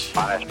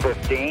Minus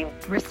 15.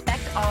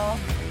 Respect all,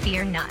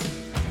 fear none.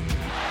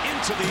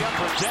 Into the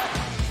upper deck.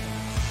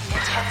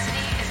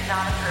 Intensity is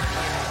not a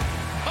curfew.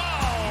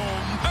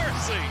 Oh,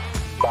 mercy.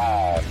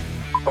 5,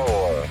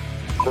 4,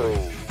 3,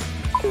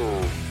 2,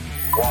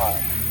 1.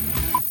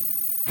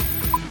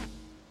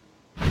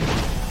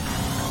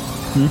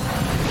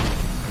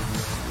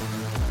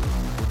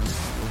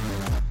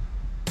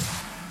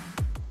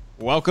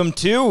 Welcome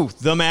to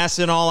the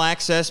Masson All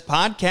Access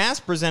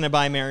podcast presented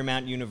by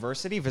Marymount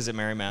University. Visit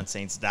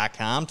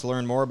MarymountSaints.com to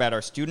learn more about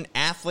our student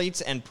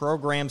athletes and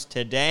programs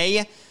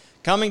today.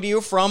 Coming to you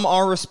from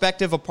our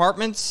respective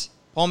apartments,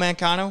 Paul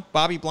Mancano,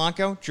 Bobby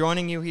Blanco,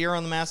 joining you here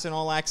on the Masson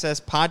All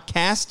Access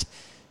podcast.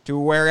 To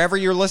wherever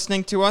you're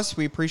listening to us,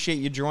 we appreciate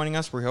you joining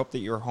us. We hope that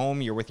you're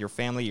home, you're with your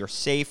family, you're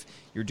safe,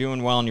 you're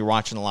doing well, and you're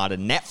watching a lot of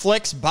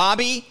Netflix.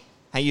 Bobby,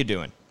 how you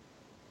doing?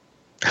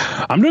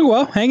 I'm doing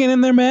well, hanging in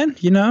there, man.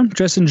 You know,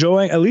 just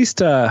enjoying. At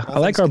least I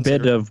like our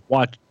bit of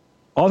watch.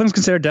 All things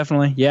considered,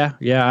 definitely. Yeah.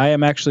 I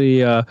am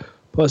actually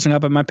posting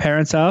up at my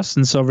parents' house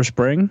in Silver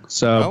Spring,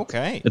 so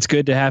okay, it's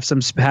good to have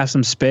some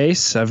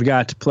space. I've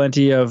got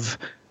plenty of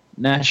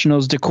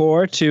Nationals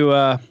decor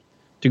to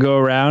go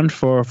around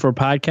for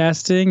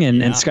podcasting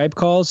and Skype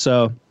calls.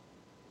 So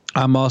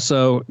I'm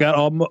also got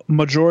all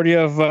majority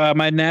of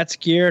my Nats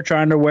gear,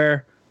 trying to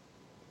wear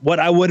what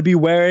I would be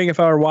wearing if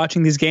I were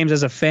watching these games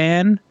as a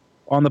fan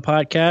on the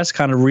podcast,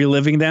 kind of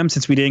reliving them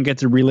since we didn't get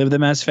to relive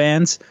them as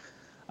fans.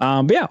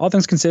 But yeah, all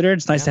things considered,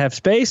 it's nice to have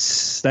space.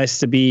 It's nice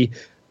to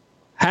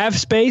have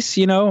space,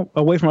 you know,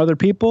 away from other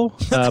people,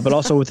 but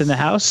also within the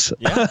house.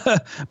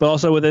 But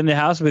also within the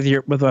house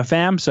with my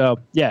fam. So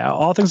yeah,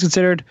 all things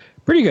considered,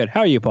 pretty good. How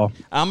are you, Paul?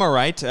 I'm all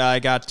right. I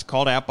got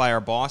called out by our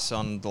boss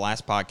on the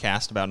last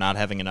podcast about not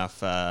having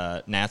enough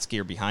Nats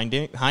gear behind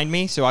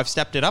me, so I've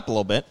stepped it up a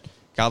little bit.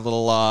 Got a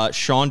little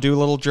Sean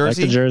Doolittle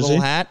jersey,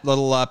 little hat,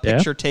 little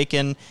picture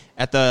taken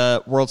at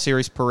the World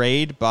Series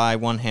parade by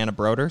one Hannah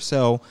Broder.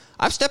 So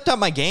I've stepped up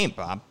my game,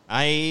 Bob.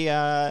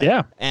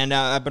 And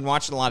I've been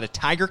watching a lot of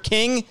Tiger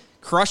King.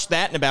 Crushed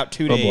that in about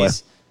 2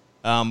 days.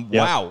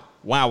 Wow,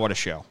 what a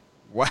show!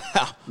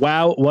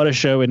 Wow, what a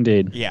show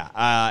indeed.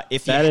 Yeah,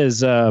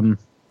 It's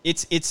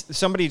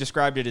somebody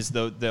described it as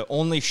the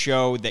only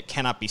show that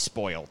cannot be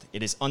spoiled.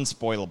 It is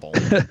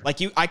unspoilable. Like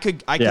I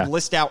could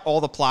list out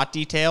all the plot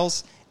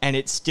details, and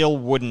it still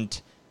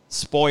wouldn't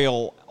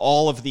spoil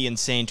all of the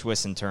insane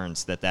twists and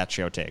turns that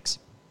show takes.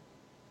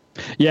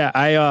 Yeah,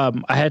 I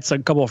had a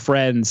couple of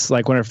friends,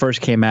 like when it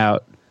first came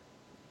out,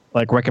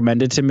 like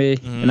recommended to me,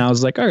 and I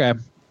was like, okay,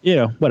 you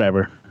know,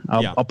 whatever.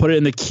 I'll put it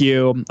in the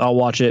queue. I'll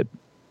watch it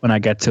when I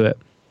get to it.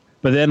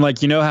 But then,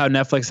 like, you know how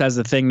Netflix has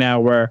the thing now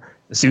where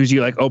as soon as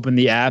you like open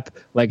the app,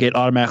 like it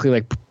automatically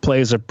like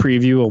plays a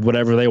preview of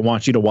whatever they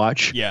want you to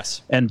watch.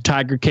 Yes. And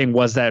Tiger King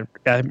was that.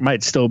 It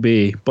might still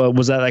be, but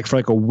was that like for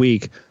like a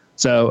week.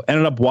 So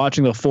ended up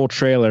watching the full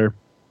trailer,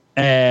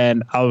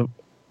 and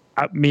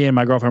me and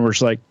my girlfriend were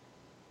just like,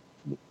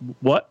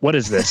 "What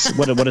is this?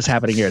 What is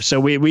happening here?" So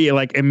we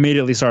like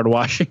immediately started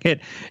watching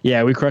it.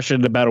 Yeah, we crushed it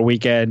in about a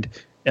weekend.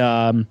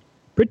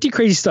 Pretty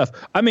crazy stuff.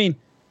 I mean,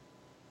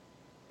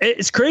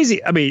 it's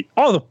crazy. I mean,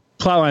 all the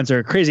plot lines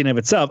are crazy in and of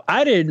itself.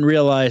 I didn't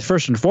realize,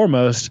 first and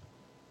foremost,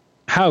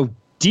 how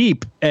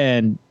deep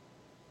and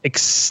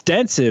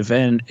extensive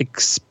and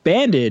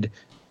expanded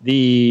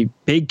the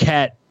big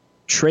cat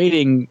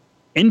trading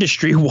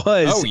industry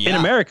was in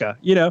America.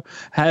 You know,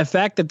 the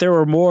fact that there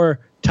were more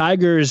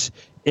tigers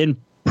in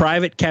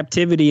private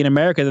captivity in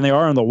America than they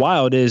are in the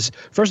wild is,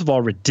 first of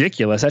all,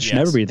 ridiculous. That should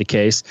never be the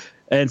case.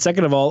 And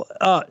second of all,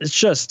 it's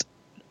just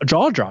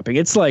jaw-dropping.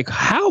 It's like,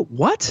 how?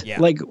 What?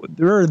 Yeah. Like,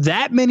 there are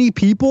that many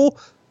people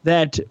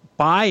that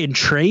buy and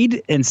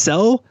trade and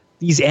sell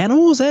these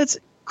animals? That's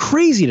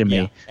crazy to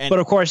me. Yeah. But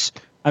of course,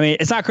 I mean,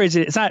 it's not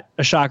crazy. It's not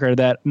a shocker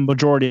that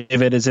majority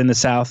of it is in the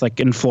South, like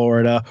in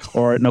Florida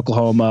or in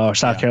Oklahoma or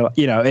South Carolina.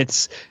 You know,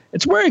 it's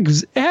where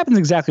it happens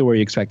exactly where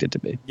you expect it to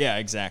be. Yeah,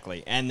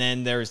 exactly. And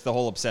then there's the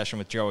whole obsession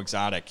with Joe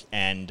Exotic.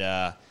 And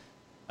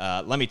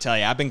let me tell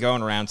you, I've been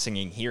going around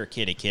singing "Here,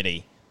 Kitty,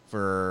 Kitty"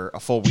 for a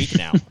full week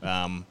now.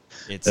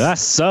 I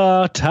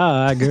saw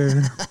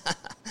Tiger.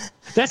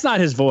 That's not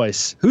his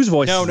voice. Whose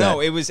voice is that?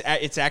 No,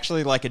 it's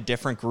actually like a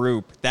different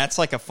group. That's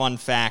like a fun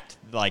fact,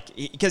 like,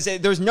 because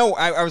there's no,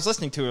 I was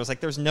listening to it, I was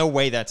like, there's no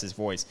way that's his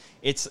voice.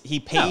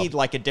 He paid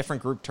like a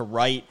different group to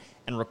write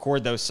and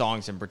record those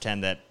songs and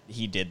pretend that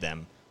he did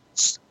them.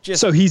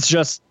 So he's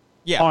just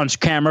on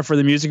camera for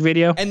the music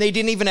video? And they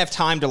didn't even have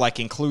time to like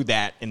include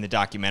that in the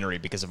documentary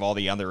because of all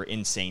the other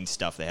insane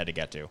stuff they had to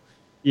get to.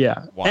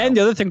 Yeah. Wow. And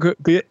the other thing,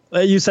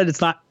 you said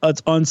it's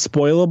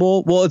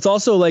unspoilable. Well, it's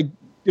also like,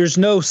 there's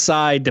no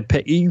side to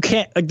pick. You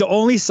can't, like, the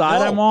only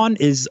side I'm on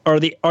are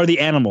the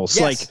animals.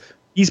 Yes. Like,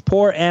 these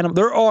poor animals.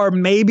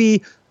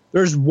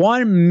 There's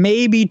one,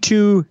 maybe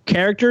two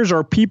characters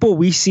or people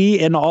we see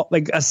in all,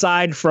 like,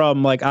 aside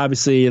from, like,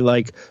 obviously,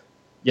 like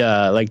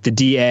the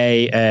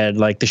DA and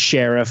like the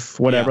sheriff,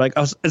 whatever. Like,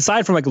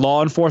 aside from like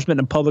law enforcement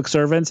and public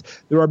servants,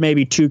 there are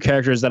maybe two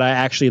characters that I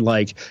actually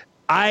like.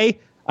 I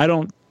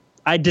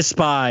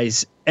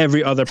despise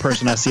every other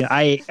person I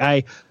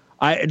see.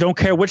 I don't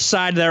care which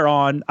side they're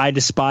on. I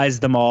despise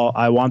them all.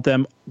 I want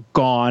them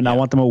gone. I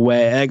want them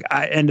away.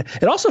 And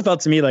it also felt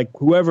to me like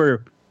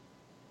whoever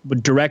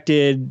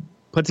directed,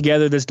 put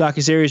together this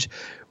docuseries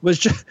was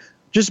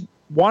just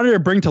wanted to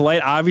bring to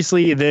light,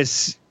 obviously,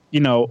 this,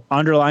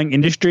 underlying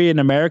industry in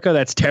America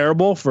that's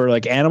terrible for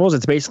like animals.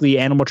 It's basically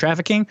animal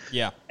trafficking.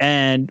 Yeah.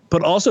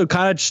 But also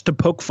kind of just to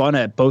poke fun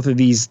at both of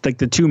these, like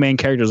the two main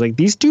characters. Like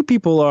these two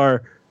people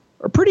are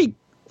pretty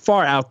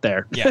far out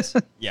there. Yes.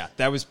 Yeah.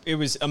 It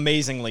was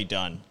amazingly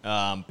done.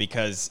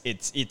 Because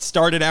it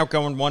started out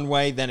going one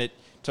way, then it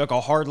took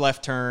a hard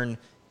left turn,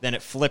 then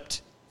it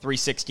flipped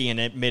 360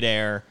 in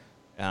midair.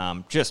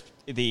 Just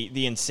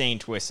the insane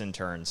twists and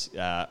turns.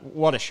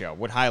 What a show.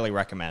 Would highly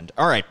recommend.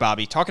 All right,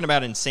 Bobby, talking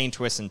about insane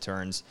twists and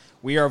turns,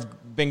 we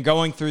have been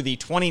going through the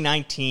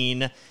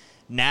 2019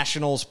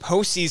 Nationals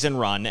postseason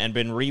run and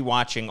been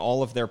rewatching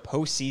all of their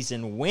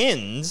postseason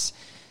wins.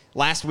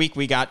 Last week,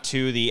 we got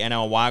to the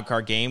NL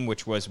wildcard game,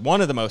 which was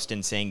one of the most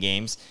insane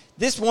games.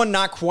 This one,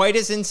 not quite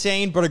as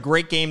insane, but a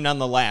great game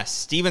nonetheless.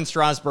 Steven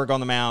Strasburg on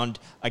the mound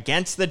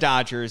against the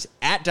Dodgers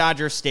at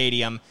Dodger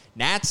Stadium.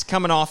 Nats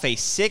coming off a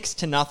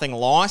 6-0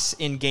 loss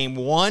in Game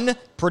 1.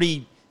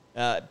 Pretty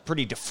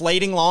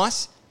deflating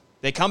loss.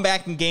 They come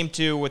back in Game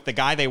 2 with the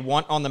guy they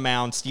want on the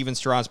mound, Steven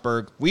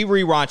Strasburg. We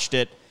rewatched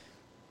it.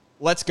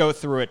 Let's go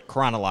through it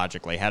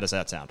chronologically. How does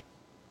that sound?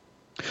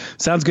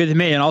 Sounds good to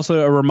me. And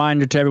also a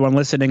reminder to everyone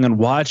listening and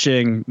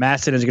watching,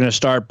 MASN is going to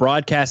start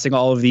broadcasting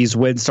all of these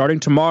wins. Starting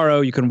tomorrow,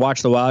 you can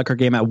watch the wildcard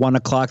game at 1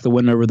 o'clock, the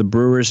win over the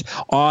Brewers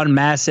on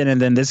MASN.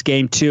 And then this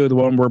game, too, the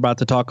one we're about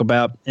to talk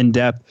about in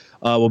depth,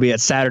 will be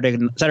at Saturday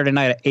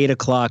night at 8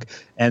 o'clock.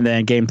 And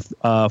then game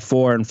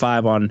 4 and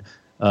 5 on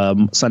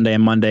Sunday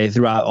and Monday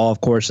throughout all,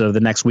 of course, of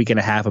the next week and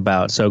a half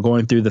about. So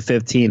going through the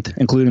 15th,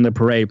 including the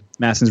parade,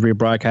 MASN's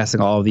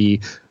rebroadcasting all of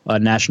the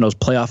Nationals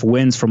playoff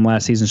wins from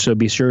last season. So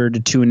be sure to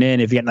tune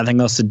in if you got nothing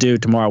else to do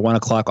tomorrow at 1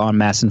 o'clock on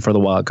MASN for the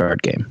wild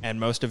card game. And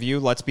most of you,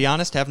 let's be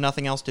honest, have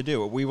nothing else to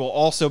do. We will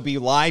also be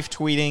live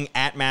tweeting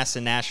at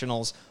MASN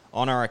Nationals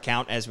on our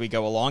account as we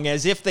go along,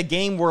 as if the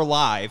game were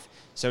live.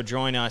 So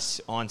join us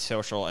on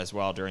social as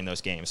well during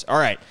those games. All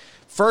right.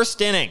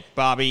 First inning,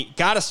 Bobby.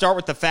 Got to start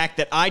with the fact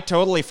that I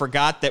totally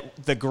forgot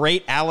that the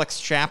great Alex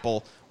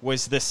Chappell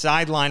was the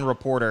sideline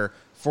reporter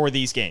for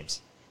these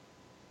games.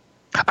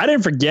 I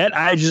didn't forget.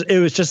 It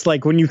was just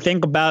like when you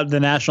think about the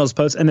Nationals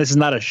post, and this is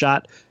not a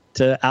shot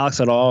to Alex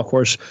at all. Of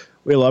course,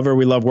 we love her.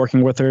 We love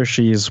working with her.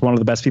 She's one of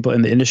the best people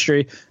in the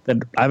industry that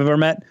I've ever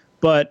met.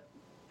 But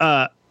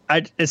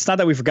it's not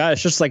that we forgot.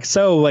 It's just like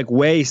so like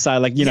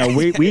wayside. Like,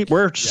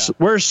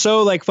 we're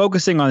so like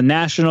focusing on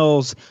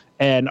Nationals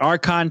and our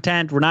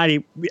content. We're not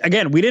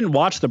we didn't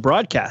watch the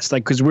broadcast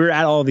because we were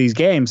at all these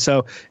games.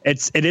 So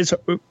it's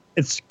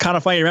kind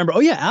of funny to remember.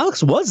 Oh yeah,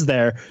 Alex was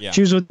there. Yeah.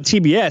 She was with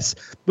TBS,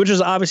 which is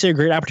obviously a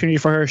great opportunity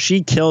for her.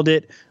 She killed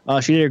it.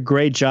 She did a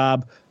great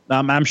job.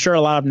 I'm sure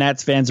a lot of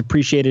Nats fans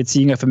appreciated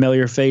seeing a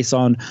familiar face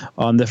on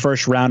the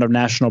first round of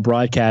national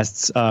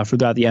broadcasts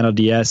throughout the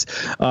NLDS.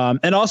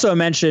 And also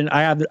mention,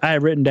 I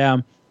have written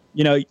down,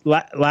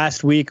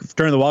 last week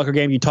during the Walker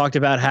game, you talked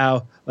about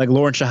how like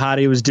Lauren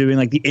Shahadi was doing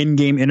like the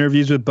in-game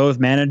interviews with both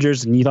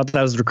managers, and you thought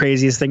that was the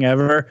craziest thing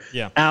ever.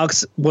 Yeah.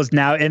 Alex was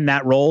now in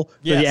that role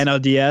for the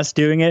NLDS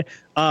doing it.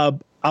 I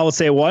will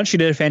say she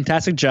did a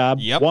fantastic job.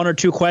 Yep. 1 or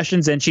 2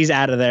 questions and she's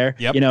out of there.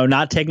 Yep.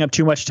 Not taking up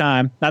too much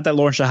time. Not that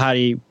Lauren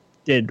Shahadi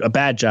did a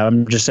bad job.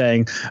 I'm just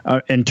saying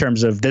in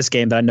terms of this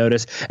game that I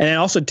noticed. And then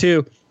also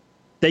too,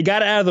 they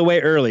got it out of the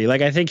way early.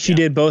 Like I think she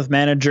did both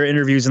manager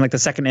interviews in like the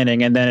second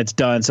inning, and then it's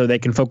done, so they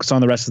can focus on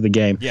the rest of the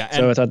game. Yeah,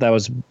 so I thought that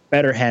was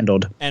better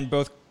handled. And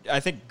I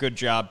think good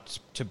job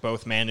to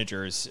both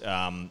managers,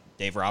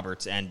 Dave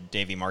Roberts and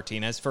Davey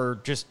Martinez, for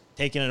just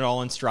taking it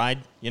all in stride.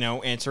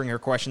 Answering her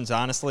questions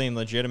honestly and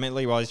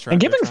legitimately while he's trying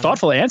and giving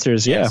thoughtful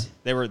answers. Yes,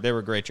 they were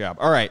a great job.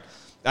 All right.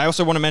 I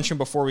also want to mention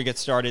before we get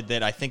started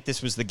that I think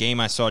this was the game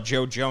I saw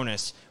Joe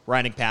Jonas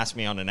riding past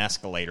me on an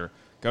escalator.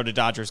 Go to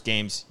Dodgers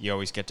games, you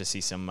always get to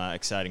see some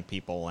exciting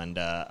people. And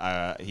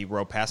he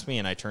rode past me,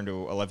 and I turned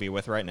to Olivia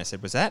Withright, and I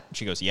said, "Was that?"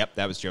 She goes, "Yep,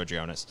 that was Joe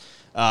Jonas."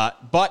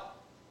 But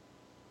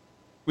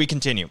we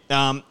continue.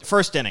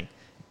 First inning,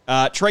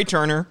 Trey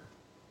Turner,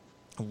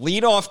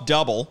 leadoff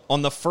double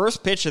on the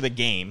first pitch of the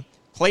game.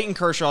 Clayton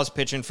Kershaw's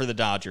pitching for the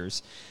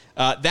Dodgers.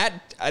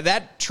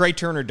 That Trey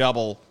Turner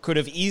double could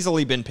have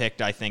easily been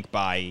picked, I think,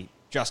 by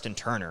Justin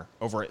Turner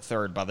over at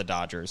third by the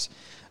Dodgers.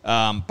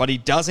 But he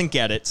doesn't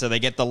get it, so they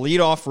get the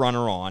leadoff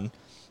runner on.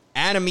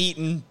 Adam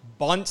Eaton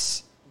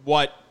bunts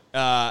what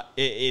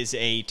is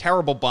a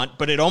terrible bunt,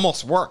 but it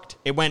almost worked.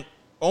 It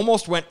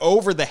almost went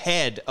over the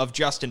head of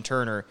Justin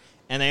Turner,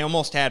 and they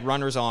almost had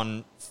runners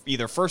on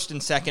either first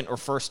and second or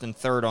first and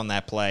third on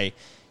that play.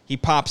 He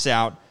pops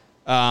out.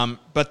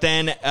 But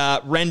then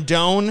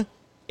Rendon,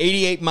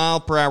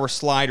 88-mile-per-hour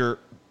slider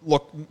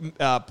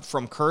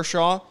from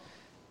Kershaw,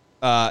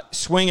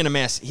 swing and a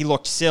miss. He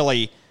looked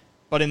silly,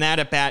 but in that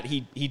at-bat,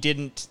 he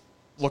didn't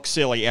look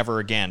silly ever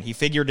again. He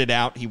figured it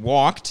out. He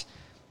walked,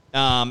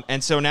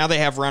 and so now they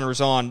have runners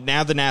on.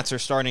 Now the Nats are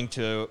starting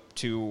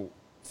to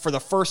for the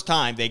first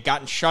time, they'd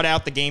gotten shut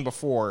out the game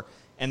before,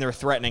 and they're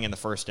threatening in the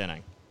first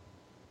inning.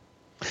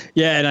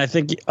 Yeah, and I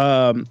think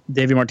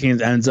Davey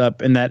Martinez ends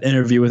up in that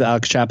interview with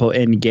Alex Chappell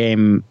in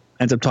game,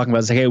 ends up talking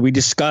about, hey, we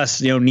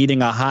discussed,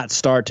 needing a hot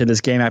start to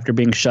this game after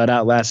being shut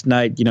out last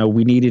night.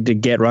 We needed to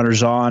get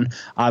runners on.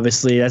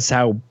 Obviously,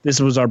 this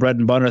was our bread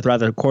and butter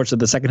throughout the course of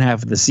the second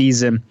half of the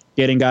season,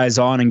 getting guys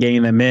on and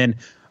getting them in.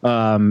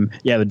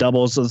 The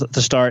doubles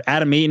to start.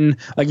 Adam Eaton,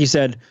 like you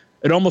said,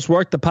 it almost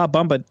worked, the pop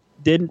bump, but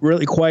didn't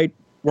really quite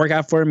work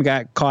out for him.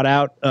 Got caught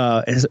out.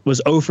 It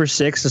was 0 for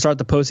 6 to start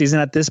the postseason.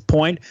 At this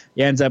point,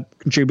 he ends up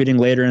contributing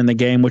later in the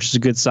game, which is a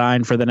good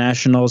sign for the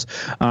Nationals.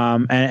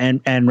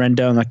 And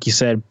Rendon, like you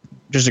said,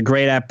 just a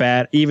great at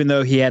bat. Even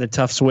though he had a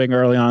tough swing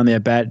early on in the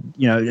at bat,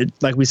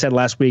 like we said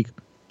last week,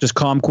 just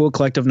calm, cool,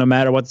 collective, no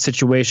matter what the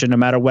situation, no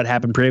matter what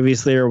happened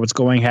previously or what's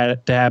going to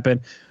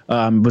happen.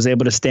 Was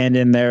able to stand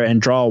in there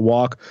and draw a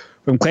walk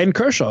from Clayton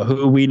Kershaw,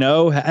 who we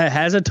know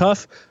has a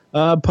tough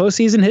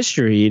postseason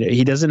history.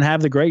 He doesn't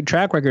have the great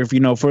track record,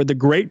 for the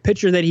great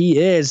pitcher that he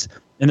is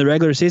in the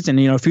regular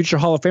season. Future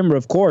Hall of Famer,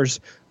 of course,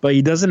 but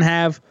he doesn't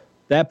have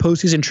that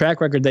postseason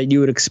track record that you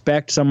would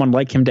expect someone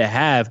like him to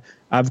have.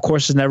 Of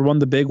course, has never won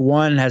the big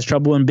one, has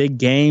trouble in big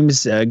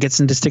games, gets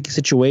into sticky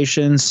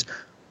situations.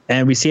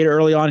 And we see it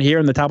early on here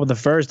in the top of the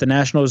first. The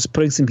Nationals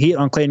putting some heat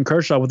on Clayton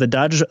Kershaw with the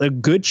Dodgers a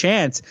good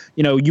chance.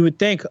 You would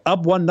think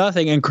up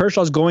 1-0 and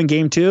Kershaw's going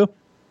game 2.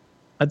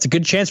 That's a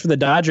good chance for the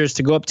Dodgers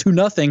to go up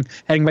 2-0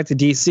 heading back to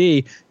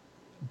D.C.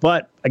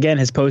 But again,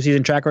 his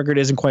postseason track record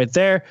isn't quite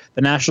there.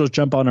 The Nationals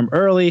jump on him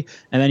early,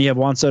 and then you have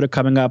Juan Soto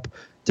coming up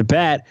to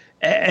bat.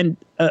 And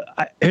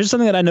here's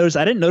something that I noticed.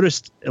 I didn't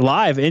notice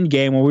live in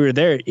game when we were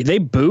there. They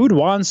booed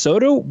Juan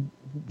Soto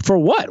for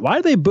what? Why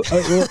did they boo?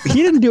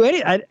 He didn't do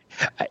any.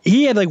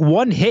 He had like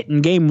one hit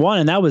in game 1,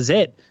 and that was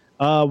it.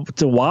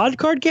 It's a wild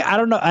card game. I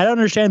don't know. I don't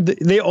understand.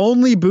 They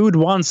only booed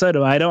Juan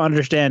Soto. I don't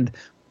understand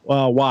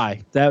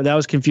why. That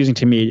was confusing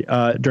to me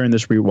during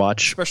this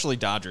rewatch. Especially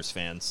Dodgers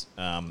fans.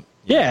 Not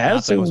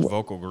that's the most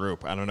vocal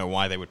group. I don't know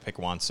why they would pick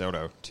Juan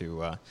Soto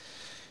to.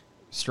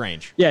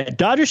 Strange. Yeah,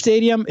 Dodger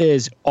Stadium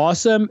is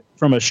awesome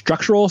from a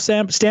structural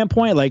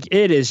standpoint. Like,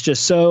 it is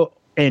just so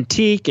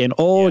antique and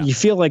old. Yeah. You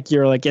feel like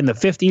you're like in the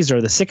 50s or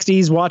the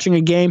 60s watching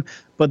a game.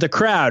 But the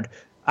crowd,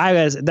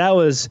 that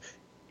was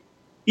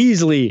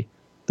easily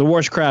the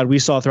worst crowd we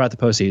saw throughout the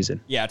postseason.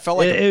 Yeah, it felt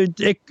like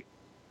it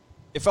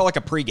felt like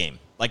a pregame.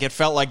 Like, it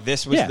felt like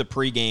this was the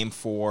pregame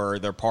for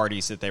their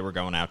parties that they were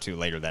going out to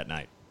later that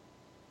night.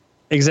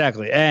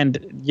 Exactly.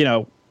 And,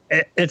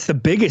 it's the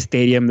biggest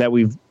stadium that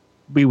we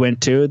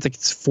went to. It's like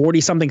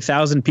 40-something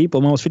thousand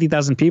people, almost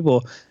 50,000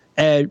 people.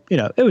 And,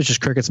 it was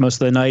just crickets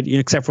most of the night,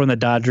 except for when the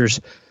Dodgers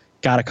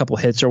got a couple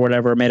hits or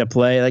whatever, made a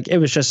play. Like, it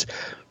was just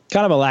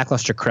kind of a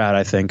lackluster crowd,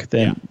 I think,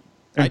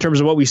 in terms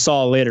of what we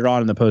saw later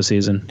on in the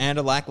postseason. And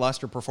a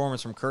lackluster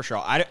performance from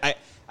Kershaw.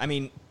 I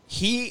mean,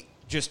 he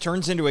just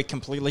turns into a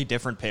completely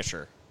different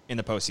pitcher in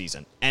the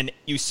postseason. And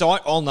you saw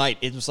it all night.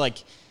 It was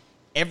like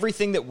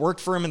everything that worked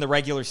for him in the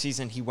regular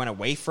season, he went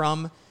away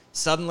from.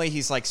 Suddenly,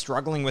 he's like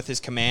struggling with his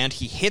command.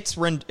 He hits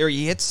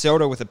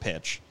Soto with a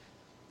pitch,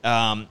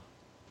 and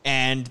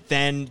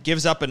then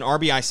gives up an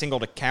RBI single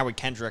to Howie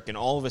Kendrick, and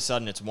all of a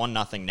sudden, it's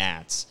 1-0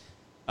 Nats.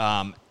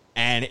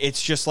 And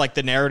it's just like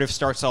the narrative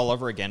starts all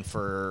over again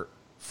for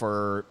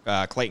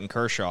Clayton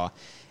Kershaw.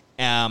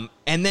 And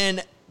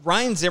then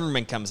Ryan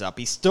Zimmerman comes up.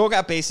 He's still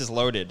got bases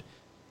loaded.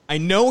 I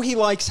know he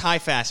likes high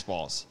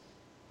fastballs,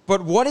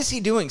 but what is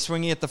he doing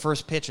swinging at the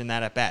first pitch in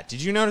that at bat?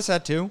 Did you notice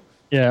that too?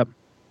 Yeah.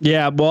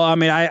 Yeah, well, I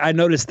mean, I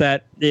noticed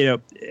that, it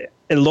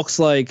looks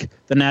like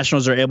the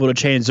Nationals are able to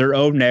change their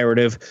own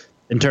narrative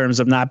in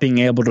terms of not being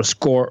able to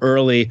score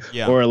early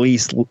or at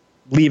least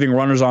leaving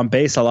runners on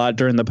base a lot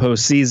during the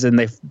postseason.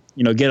 They,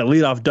 get a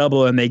leadoff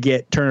double and they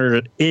get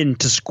Turner in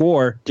to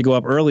score to go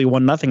up early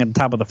 1-0 at the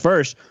top of the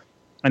first.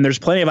 And there's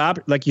plenty of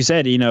like you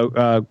said,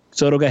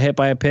 Soto got hit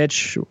by a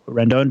pitch,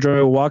 Rendon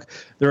drew a walk.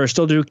 There are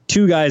still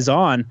two guys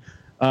on,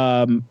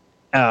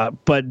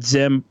 but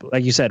Zim,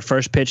 like you said,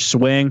 first pitch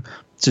swing.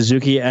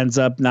 Suzuki ends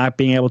up not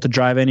being able to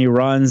drive any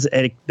runs,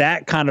 and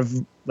that kind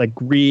of like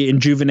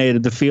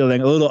rejuvenated the feeling,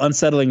 a little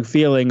unsettling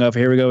feeling of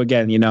here we go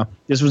again.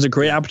 This was a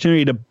great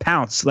opportunity to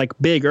pounce like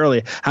big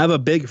early, have a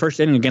big first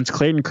inning against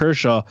Clayton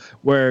Kershaw,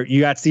 where you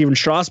got Steven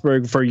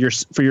Strasburg for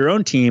your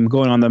own team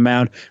going on the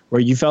mound, where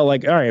you felt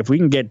like, all right, if we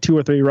can get 2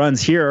 or 3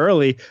 runs here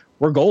early,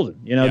 we're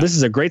golden. This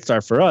is a great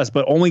start for us,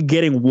 but only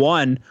getting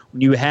one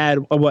when you had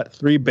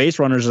 3 base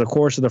runners in the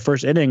course of the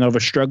first inning of a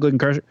struggling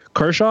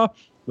Kershaw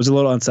was a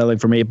little unsettling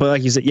for me. But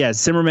like you said,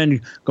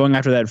 Zimmerman going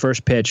after that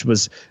first pitch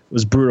was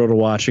brutal to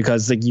watch,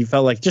 because like you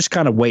felt like just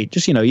kind of wait.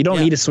 Just, you don't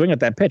need to swing at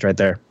that pitch right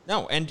there.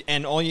 No,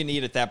 and all you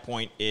need at that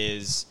point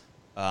is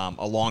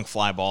a long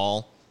fly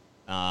ball,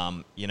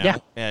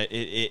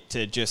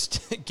 to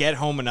just get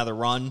home another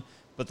run.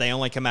 But they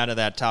only come out of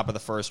that top of the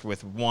first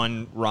with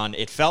 1 run.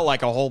 It felt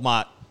like a whole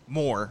lot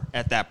more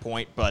at that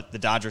point, but the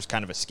Dodgers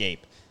kind of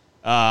escape.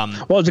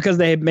 Well, it's because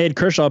they had made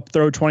Kershaw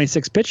throw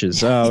 26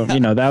 pitches.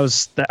 That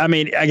was. I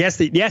mean, I guess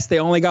they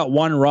only got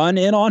one run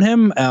in on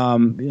him.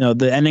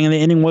 The ending of the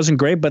inning wasn't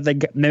great, but they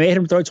made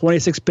him throw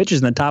 26 pitches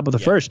in the top of the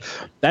first.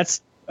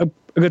 That's a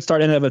good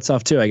start in and of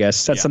itself too. I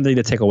guess that's something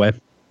to take away.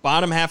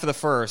 Bottom half of the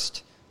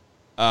first,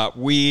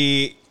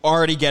 we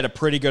already get a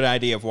pretty good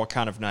idea of what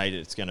kind of night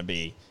it's going to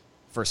be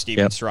for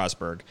Steven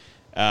Strasburg.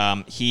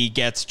 He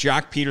gets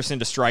Jock Peterson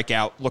to strike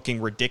out, looking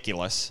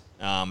ridiculous.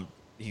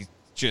 He's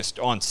just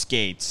on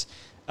skates.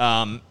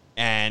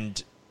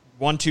 And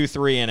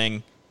 1-2-3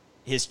 inning,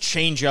 his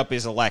changeup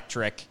is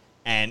electric,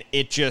 and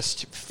it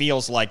just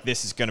feels like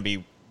this is going to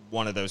be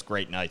one of those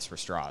great nights for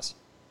Strauss.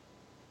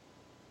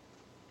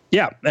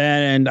 Yeah,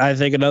 and I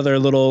think another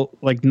little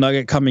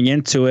nugget coming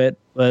into it,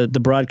 the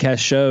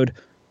broadcast showed,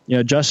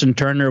 Justin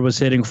Turner was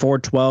hitting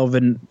 .412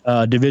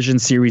 in division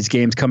series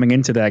games coming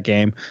into that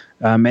game,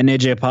 and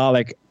AJ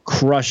Pollock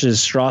crushes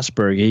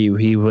Strasburg.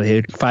 He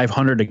hit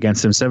 500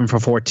 against him, 7 for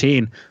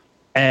 14.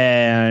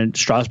 And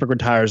Strasburg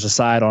retires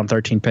aside on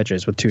 13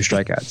 pitches with 2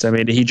 strikeouts. I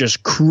mean, he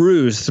just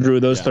cruised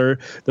through those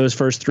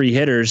first 3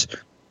 hitters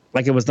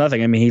like it was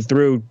nothing. I mean, he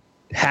threw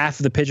half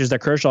of the pitches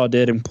that Kershaw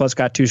did, and plus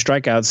got 2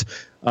 strikeouts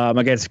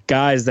against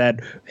guys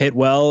that hit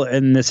well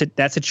in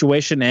that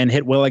situation and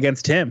hit well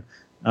against him.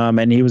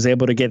 And he was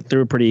able to get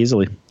through pretty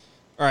easily.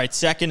 All right,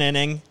 second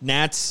inning,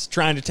 Nats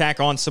trying to tack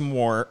on some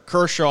more.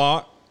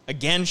 Kershaw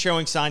again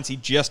showing signs he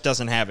just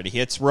doesn't have it. He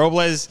hits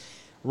Robles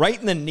right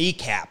in the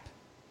kneecap.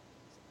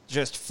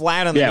 Just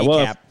flat on the kneecap.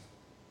 Well,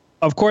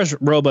 of course,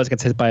 Robles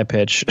gets hit by a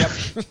pitch.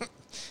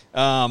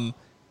 Yep.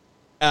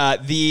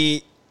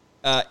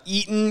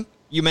 Eaton,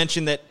 you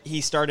mentioned that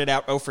he started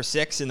out 0 for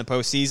 6 in the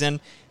postseason.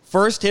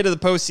 First hit of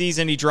the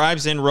postseason, he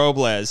drives in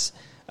Robles,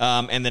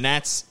 and the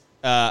Nats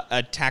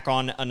tack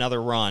on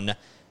another run.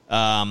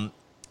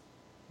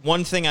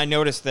 One thing I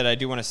noticed that I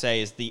do want to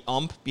say is the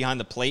ump behind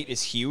the plate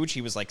is huge.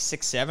 He was like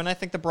 6'7", I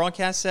think the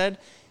broadcast said.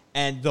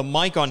 And the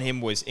mic on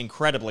him was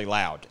incredibly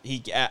loud.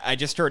 I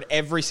just heard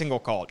every single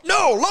call.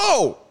 No,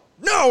 low!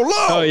 No,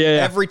 low! Oh,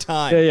 yeah. Every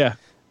time. Yeah.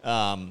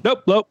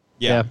 Nope.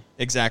 Yeah,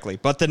 exactly.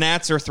 But the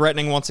Nats are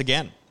threatening once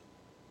again.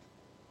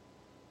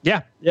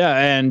 Yeah.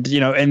 And,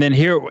 and then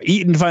here,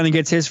 Eaton finally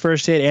gets his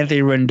first hit.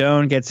 Anthony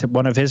Rendon gets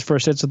one of his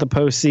first hits of the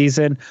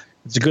postseason.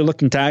 It's a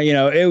good-looking time.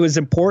 It was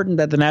important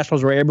that the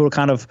Nationals were able to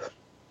kind of,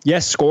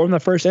 score in the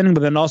first inning,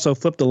 but then also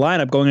flip the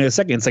lineup going into the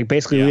second. It's like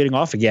basically leading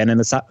off again in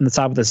the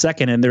top of the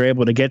second, and they're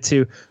able to get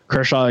to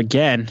Kershaw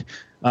again.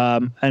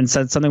 And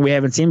so it's something we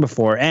haven't seen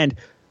before. And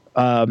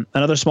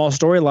another small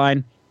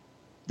storyline,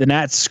 the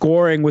Nats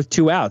scoring with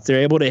 2 outs.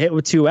 They're able to hit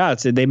with 2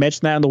 outs. They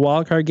mentioned that in the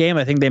wild card game.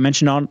 I think they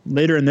mentioned on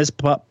later in this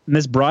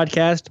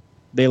broadcast,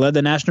 they led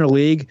the National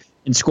League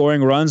in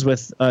scoring runs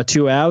with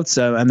 2 outs,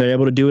 and they're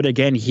able to do it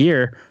again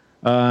here.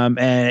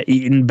 And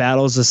Eaton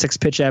battles a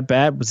 6-pitch at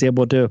bat, was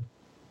able to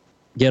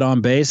get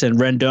on base, and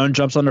Rendon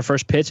jumps on the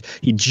first pitch.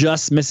 He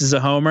just misses a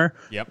homer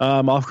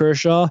off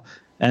Kershaw.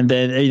 And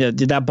then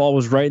that ball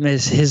was right in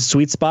his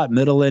sweet spot,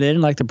 middle and in,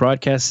 like the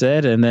broadcast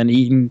said. And then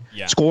Eaton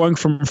scoring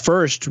from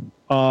first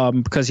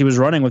because he was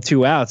running with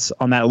 2 outs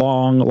on that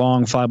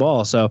long fly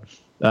ball. So,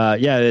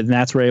 the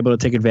Nats were able to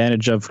take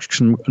advantage of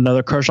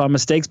another Kershaw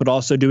mistakes, but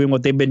also doing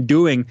what they've been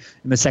doing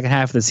in the second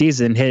half of the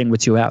season, hitting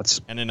with 2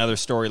 outs. And another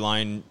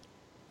storyline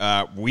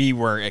we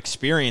were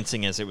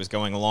experiencing as it was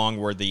going along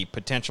were the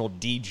potential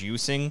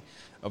de-juicing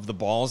of the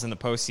balls in the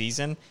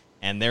postseason.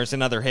 And there's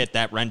another hit.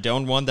 That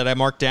Rendon one that I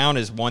marked down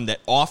is one that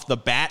off the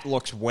bat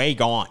looks way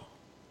gone.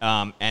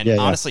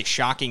 Honestly,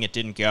 shocking it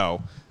didn't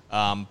go.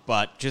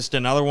 But just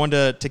another one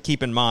to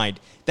keep in mind.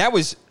 That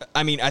was,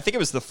 I think it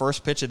was the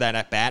first pitch of that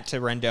at-bat to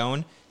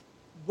Rendon.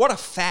 What a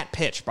fat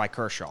pitch by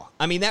Kershaw.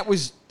 That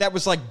was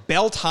like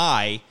belt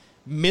high,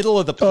 middle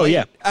of the plate. Oh,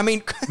 yeah.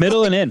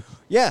 Middle and in.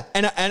 Yeah,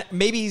 and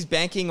maybe he's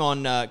banking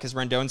on, because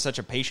Rendon's such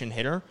a patient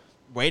hitter,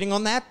 waiting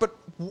on that, but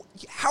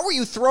how are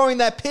you throwing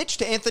that pitch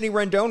to Anthony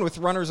Rendon with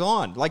runners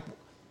on?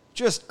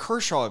 Just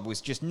Kershaw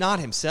was just not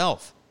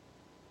himself.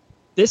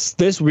 This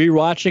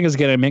rewatching is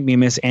going to make me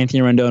miss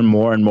Anthony Rendon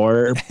more and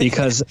more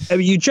because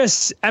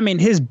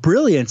his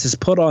brilliance is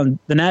put on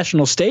the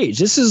national stage.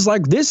 This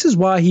is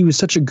why he's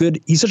such a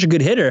good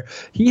hitter.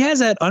 He has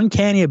that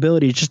uncanny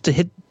ability just to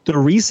hit the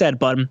reset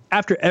button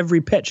after every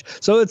pitch.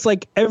 So it's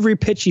like every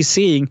pitch he's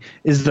seeing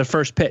is the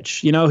first pitch.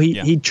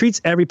 He treats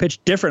every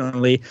pitch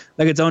differently,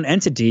 like its own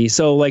entity.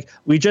 So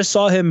we just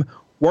saw him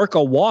work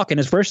a walk in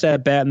his first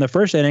at bat in the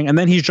first inning, and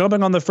then he's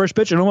jumping on the first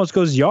pitch and almost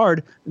goes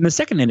yard in the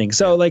second inning.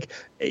 So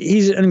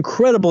he's an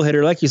incredible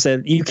hitter. Like you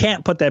said, you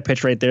can't put that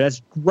pitch right there.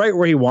 That's right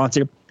where he wants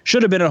it.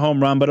 Should have been a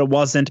home run, but it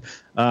wasn't.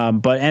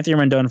 But Anthony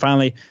Rendon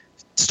finally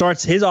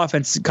starts his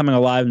offense coming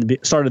alive in the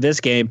start of this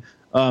game.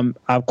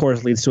 Of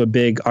course, leads to a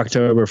big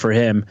October for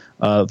him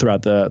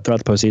throughout the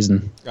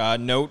postseason.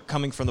 Note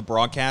coming from the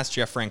broadcast,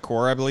 Jeff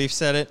Francoeur, I believe,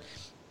 said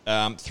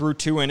it. Through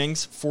 2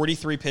 innings,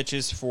 43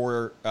 pitches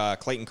for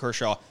Clayton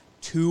Kershaw,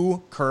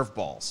 2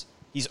 curveballs.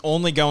 He's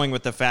only going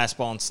with the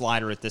fastball and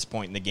slider at this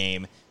point in the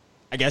game.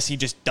 I guess he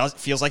just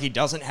feels like he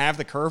doesn't have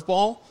the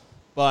curveball,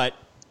 but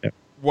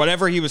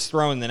whatever he was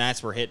throwing, the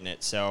Nats were hitting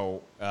it.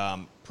 So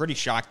pretty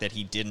shocked that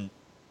he didn't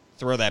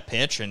throw that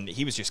pitch, and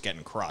he was just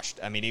getting crushed.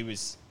 I mean, he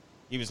was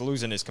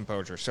losing his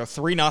composure. So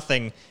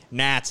 3-0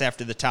 Nats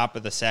after the top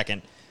of the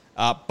second.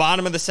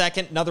 Bottom of the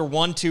second, another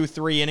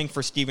 1-2-3 inning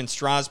for Steven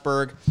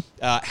Strasburg.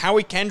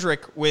 Howie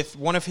Kendrick with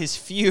one of his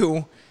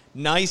few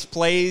nice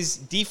plays,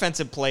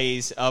 defensive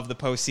plays of the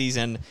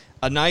postseason.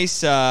 A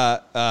nice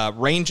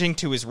ranging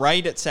to his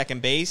right at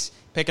second base,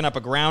 picking up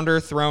a grounder,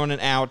 throwing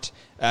it out.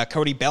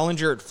 Cody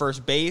Bellinger at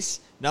first base.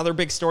 Another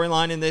big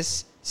storyline in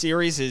this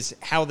series is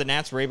how the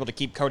Nats were able to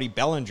keep Cody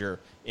Bellinger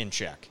in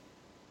check.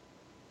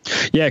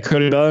 Yeah,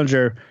 Cody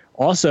Bellinger,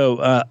 also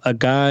a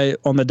guy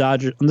on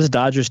this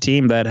Dodgers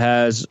team that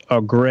has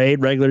a great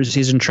regular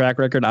season track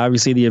record.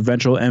 Obviously, the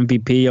eventual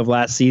MVP of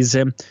last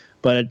season,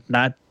 but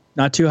not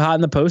too hot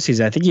in the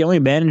postseason. I think he only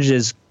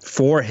manages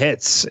 4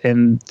 hits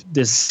in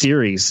this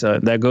series.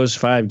 That goes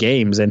 5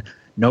 games, and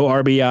no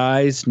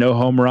RBIs, no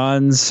home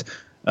runs.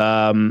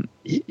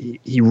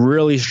 He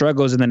really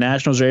struggles, and the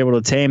Nationals are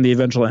able to tame the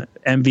eventual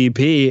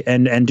MVP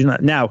and do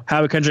not. Now,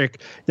 Howie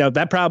Kendrick,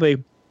 that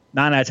probably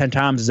 9 out of 10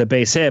 times is a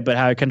base hit, but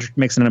Howie Kendrick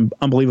makes an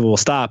unbelievable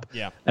stop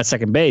at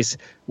second base,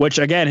 which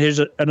again, here's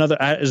another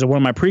is one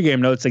of my pregame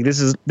notes. Like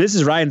this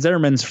is Ryan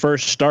Zimmerman's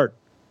first start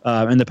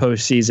in the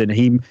postseason.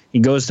 He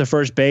goes to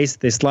first base.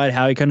 They slide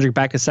Howie Kendrick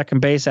back to second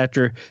base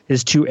after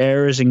his 2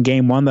 errors in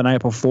game 1 the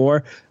night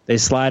before. They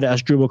slide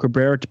Asdrubal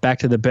Cabrera back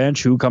to the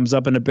bench, who comes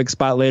up in a big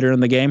spot later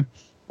in the game.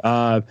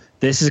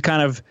 This is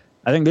I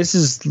think this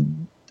is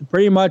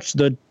pretty much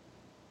the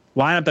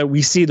lineup that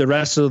we see the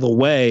rest of the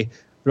way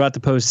throughout the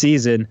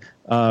postseason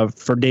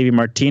for Davey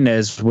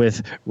Martinez,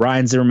 with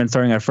Ryan Zimmerman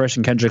throwing at first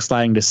and Kendrick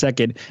sliding to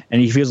second,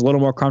 and he feels a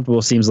little more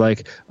comfortable, seems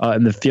like,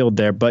 in the field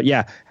there. But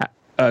yeah,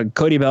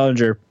 Cody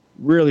Bellinger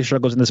really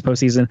struggles in this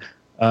postseason.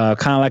 Kind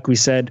of like we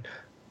said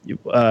in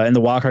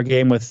the wildcard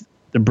game with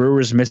the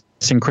Brewers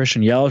missing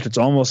Christian Yelich, it's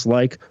almost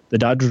like the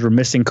Dodgers were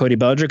missing Cody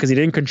Bellinger because he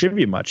didn't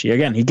contribute much.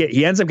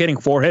 He ends up getting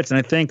 4 hits, and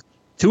I think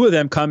 2 of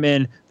them come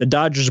in the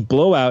Dodgers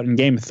blowout in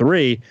game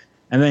 3.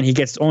 And then he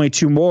gets only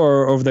 2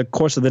 more over the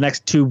course of the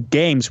next 2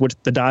 games, which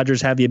the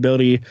Dodgers have the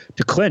ability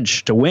to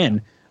clinch, to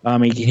win.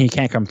 He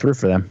can't come through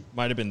for them.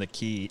 Might have been the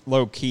key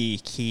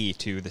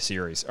to the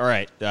series. All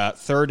right,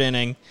 third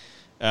inning.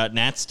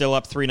 Nats still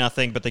up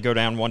 3-0, but they go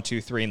down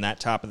 1-2-3 in that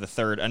top of the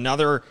third.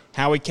 Another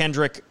Howie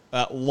Kendrick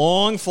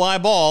long fly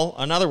ball.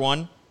 Another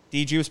one.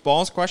 D-Juice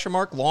balls, ?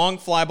 Long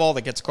fly ball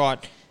that gets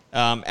caught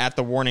at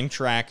the warning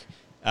track.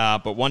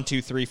 But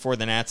 1-2-3 for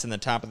the Nats in the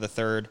top of the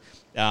third.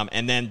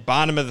 And then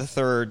bottom of the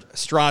third,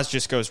 Strauss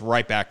just goes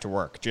right back to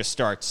work. Just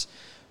starts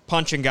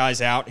punching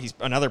guys out. He's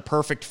another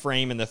perfect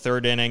frame in the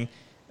third inning.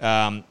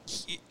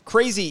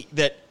 Crazy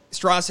that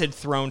Strauss had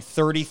thrown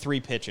 33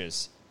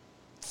 pitches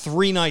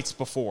 3 nights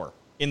before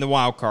in the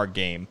wild card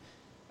game.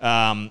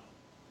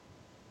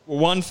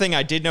 One thing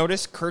I did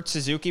notice, Kurt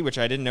Suzuki, which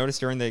I didn't notice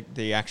during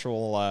the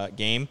actual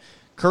game,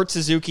 Kurt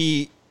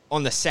Suzuki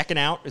on the second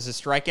out is a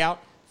strikeout.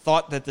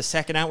 Thought that the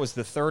second out was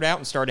the third out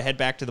and started to head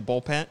back to the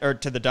bullpen or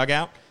to the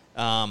dugout.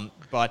 Oh,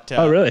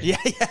 really? Yeah,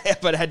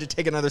 but I had to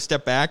take another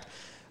step back.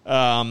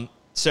 But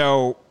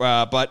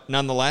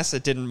nonetheless,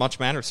 it didn't much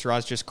matter.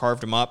 Strauss just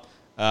carved him up.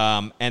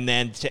 And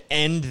then to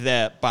end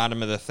the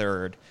bottom of the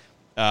third,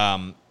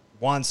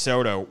 Juan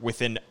Soto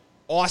with an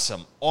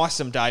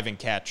awesome diving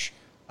catch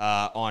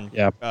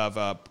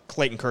of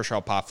Clayton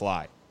Kershaw pop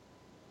fly.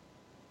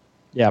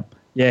 Yep.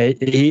 Yeah,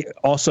 he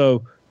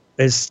also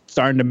is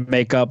starting to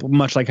make up,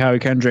 much like Howie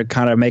Kendrick,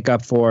 kind of make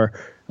up for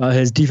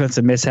his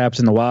defensive mishaps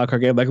in the wildcard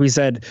game. Like we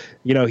said,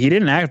 he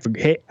didn't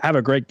have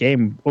a great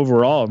game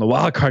overall in the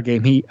wildcard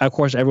game. Of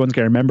course, everyone's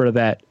going to remember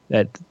that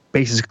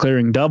bases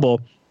clearing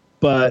double,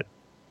 but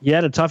he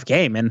had a tough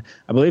game, and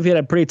I believe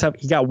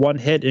he got 1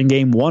 hit in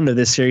game 1 of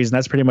this series, and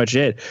that's pretty much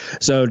it.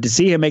 So to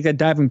see him make that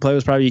diving play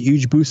was probably a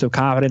huge boost of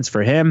confidence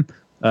for him.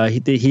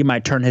 He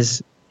might turn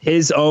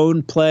his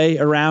own play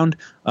around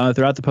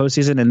throughout the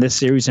postseason in this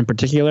series in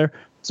particular.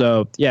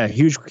 So, yeah,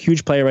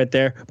 huge play right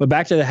there. But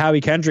back to the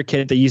Howie Kendrick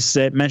hit that you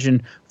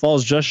mentioned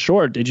falls just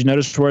short. Did you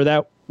notice where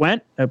that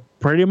went? It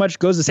pretty much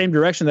goes the same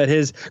direction that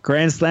his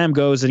grand slam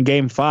goes in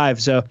Game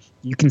 5. So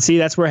you can see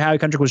that's where Howie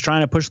Kendrick was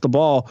trying to push the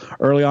ball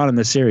early on in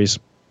the series.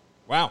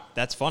 Wow,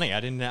 that's funny.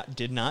 I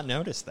did not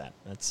notice that.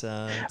 That's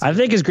I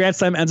think his grand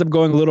slam ends up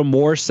going a little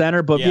more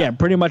center, but yeah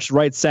pretty much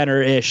right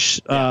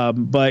center-ish. Yeah.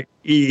 But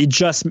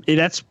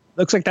that's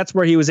looks like that's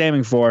where he was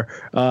aiming for,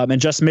 and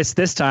just missed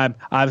this time.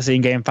 Obviously,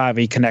 in Game 5,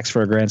 he connects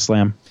for a grand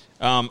slam.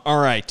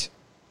 All right.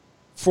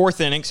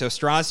 4th inning, so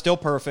Strauss still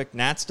perfect.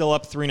 Nats still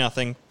up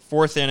 3-0.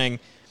 4th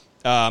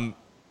inning,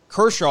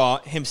 Kershaw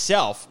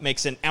himself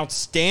makes an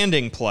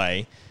outstanding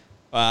play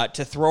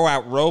to throw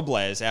out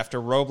Robles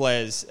after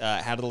Robles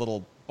had a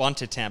little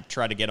bunt attempt,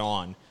 try to get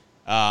on.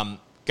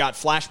 Got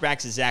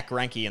flashbacks of Zach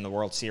Greinke in the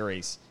World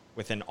Series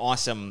with an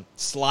awesome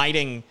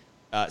sliding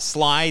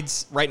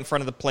slides right in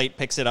front of the plate,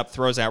 picks it up,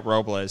 throws out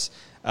Robles,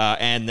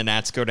 and the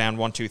Nats go down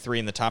 1-2-3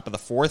 in the top of the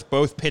 4th.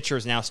 Both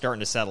pitchers now starting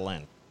to settle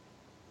in.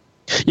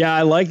 Yeah,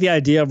 I like the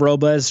idea of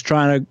Robles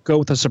trying to go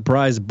with a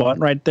surprise bunt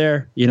right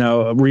there.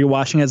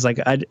 Rewatching it's like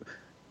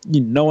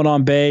no one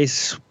on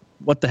base.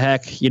 What the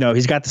heck?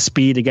 He's got the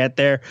speed to get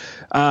there.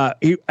 I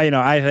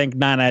think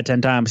 9 out of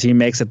 10 times he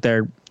makes it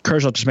there.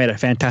 Kershaw just made a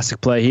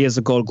fantastic play. He is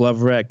the Gold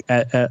Glove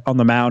on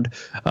the mound.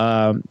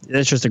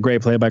 It's just a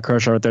great play by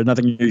Kershaw right there.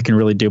 Nothing you can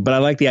really do. But I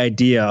like the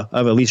idea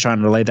of at least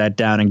trying to lay that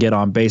down and get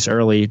on base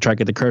early, try to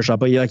get the Kershaw.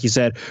 But like you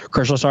said,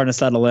 Kershaw starting to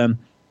settle in.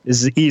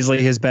 This is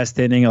easily his best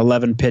inning,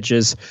 11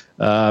 pitches.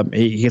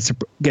 He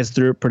gets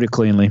through it pretty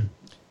cleanly.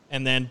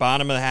 And then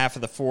bottom of the half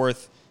of the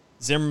fourth,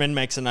 Zimmerman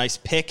makes a nice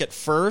pick at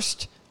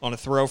first on a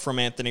throw from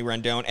Anthony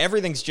Rendon.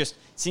 Everything's just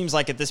seems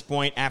like at this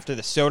point, after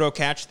the Soto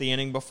catch the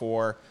inning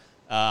before,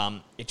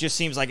 it just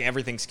seems like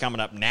everything's coming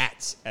up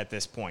Nats at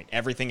this point.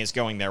 Everything is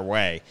going their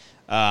way.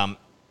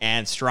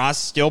 And Strauss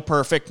still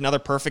perfect, another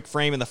perfect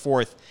frame in the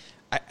fourth.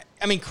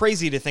 I mean,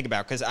 crazy to think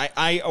about because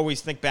I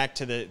always think back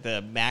to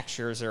the Max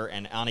Scherzer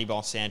and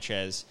Anibal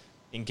Sanchez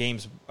in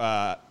games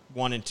 1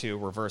 and 2,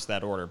 reverse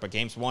that order, but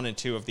games 1 and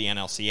 2 of the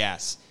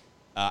NLCS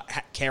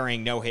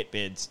carrying no-hit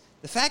bids.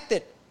 The fact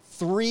that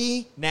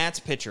 3 Nats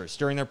pitchers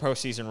during their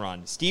postseason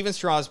run, Steven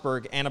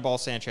Strasburg, Anibal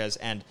Sanchez,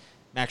 and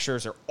Max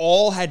Scherzer,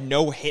 all had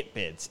no-hit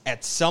bids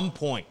at some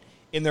point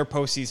in their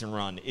postseason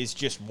run is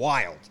just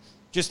wild.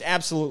 Just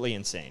absolutely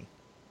insane.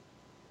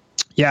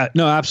 Yeah,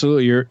 no,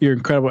 absolutely. You're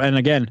incredible. And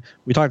again,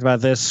 we talked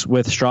about this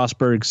with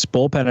Strasburg's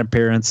bullpen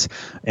appearance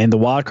in the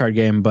wild card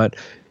game, but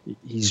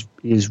he's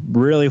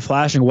really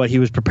flashing what he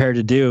was prepared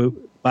to do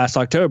last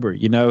October,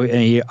 and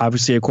he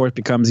obviously, of course,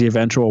 becomes the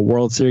eventual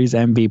World Series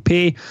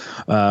MVP.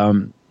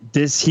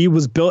 He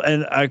was built,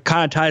 and it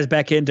kind of ties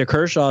back into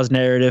Kershaw's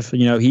narrative.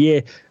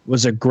 He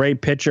was a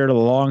great pitcher, a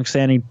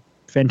long-standing,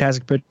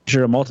 fantastic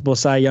pitcher, multiple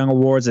Cy Young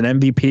awards, an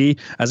MVP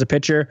as a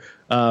pitcher,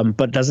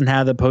 but doesn't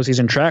have the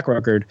postseason track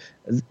record.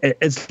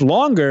 It's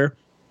longer,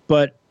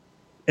 but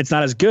it's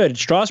not as good.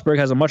 Strasburg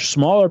has a much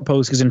smaller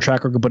postseason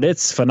track record, but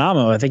it's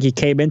phenomenal. I think he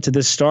came into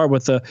this start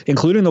with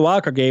including the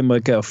wildcard game,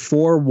 like a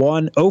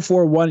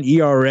 0.41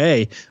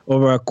 ERA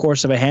over a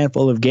course of a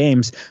handful of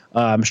games.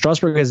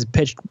 Strasburg has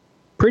pitched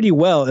pretty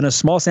well in a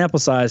small sample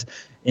size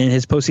in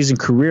his postseason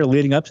career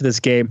leading up to this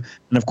game.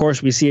 And of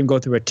course, we see him go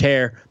through a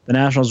tear. The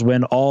Nationals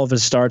win all of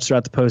his starts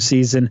throughout the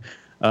postseason.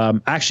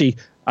 Actually,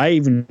 I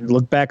even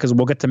look back because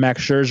we'll get to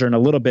Max Scherzer in a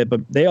little bit,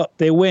 but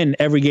they win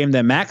every game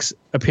that Max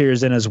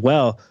appears in as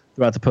well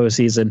throughout the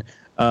postseason.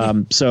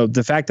 So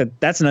the fact that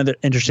that's another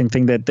interesting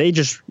thing that they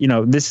just,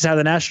 this is how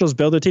the Nationals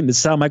build their team. This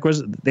is how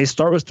they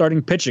start with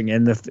starting pitching.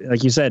 And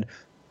like you said,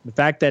 the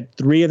fact that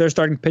 3 of their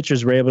starting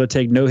pitchers were able to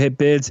take no-hit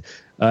bids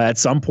at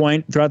some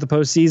point throughout the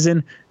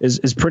postseason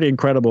is pretty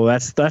incredible.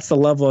 That's the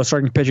level of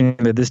starting pitching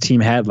that this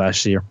team had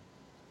last year.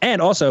 And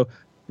also,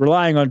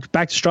 relying on,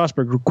 back to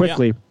Strasburg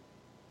quickly,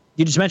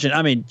 you just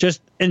mentioned,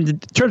 just in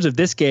terms of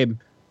this game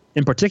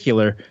in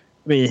particular,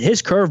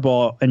 his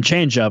curveball and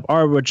changeup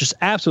were just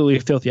absolutely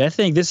filthy. I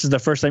think this is the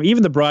first time,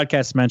 even the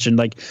broadcast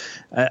mentioned,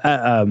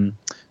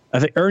 I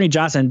think Ernie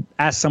Johnson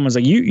asked someone,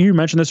 like, you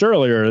mentioned this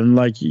earlier, and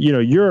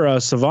you're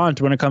a savant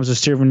when it comes to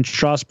Steven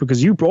Strasburg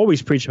because you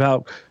always preach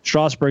about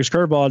Strasburg's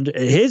curveball. And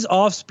his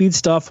off-speed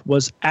stuff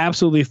was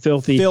absolutely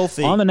filthy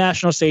on the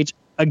national stage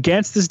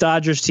against this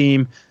Dodgers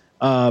team.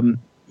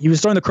 He was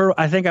throwing the curve.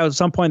 I think at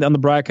some point on the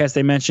broadcast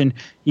they mentioned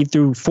he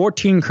threw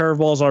 14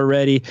 curveballs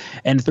already,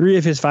 and 3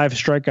 of his 5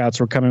 strikeouts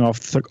were coming off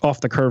the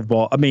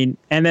curveball.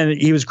 And then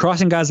he was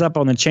crossing guys up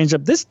on the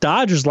changeup. This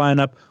Dodgers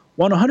lineup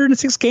won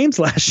 106 games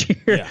last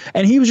year,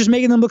 and he was just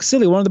making them look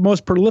silly. One of the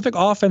most prolific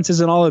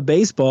offenses in all of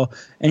baseball,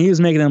 and he was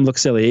making them look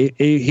silly.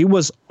 He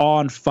was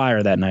on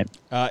fire that night.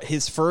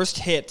 His first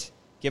hit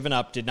given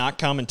up did not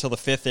come until the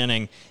 5th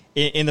inning.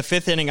 In the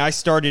 5th inning,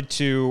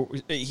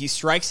 he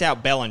strikes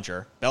out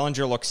Bellinger.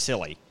 Bellinger looks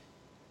silly.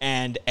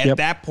 And at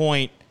that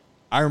point,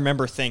 I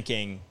remember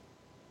thinking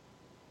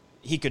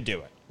he could do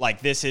it.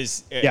 Like, this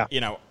is,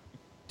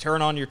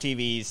 turn on your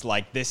TVs.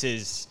 Like, this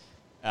is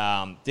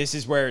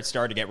where it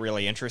started to get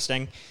really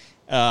interesting.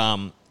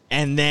 And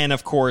then,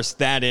 of course,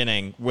 that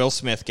inning, Will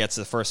Smith gets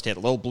the first hit, a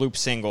little bloop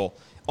single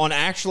on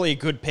actually a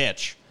good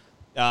pitch.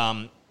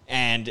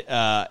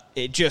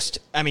 It just,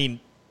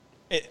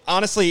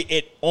 honestly,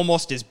 it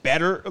almost is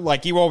better.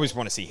 Like, you always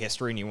want to see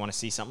history and you want to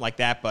see something like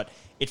that, but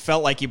it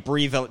felt like you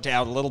breathed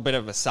out a little bit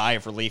of a sigh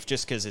of relief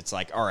just because it's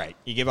like, all right,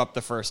 you give up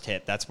the first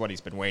hit. That's what he's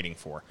been waiting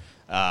for.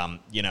 Now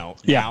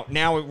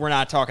we're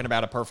not talking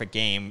about a perfect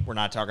game. We're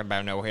not talking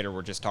about a no-hitter.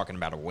 We're just talking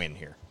about a win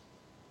here.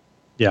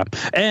 Yeah,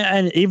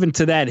 and even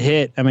to that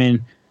hit,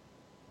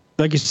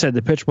 like you said,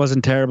 the pitch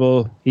wasn't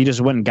terrible. He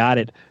just went and got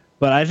it.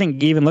 But I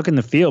think even looking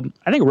the field,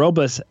 I think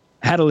Robles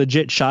had a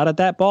legit shot at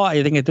that ball.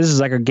 I think if this is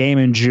like a game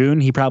in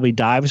June, he probably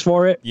dives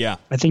for it. Yeah.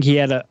 I think he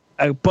had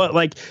but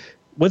like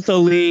with the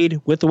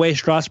lead, with the way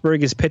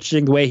Strasburg is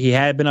pitching, the way he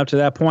had been up to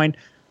that point,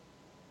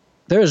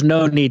 there is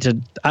no need to.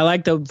 I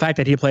like the fact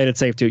that he played it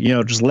safe too.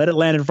 Just let it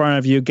land in front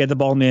of you, get the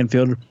ball in the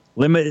infield,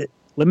 limit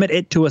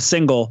it to a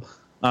single,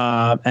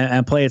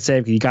 and play it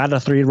safe. You got a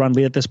 3-run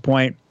lead at this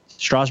point.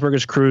 Strasburg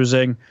is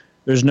cruising.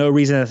 There's no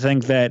reason to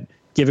think that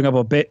giving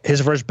up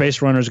his first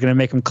base runner is going to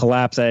make him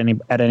collapse at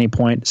any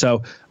point.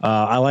 So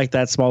I like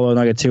that small little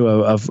nugget too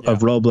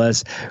of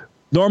Robles.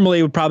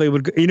 normally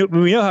we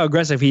know how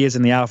aggressive he is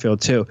in the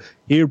outfield too.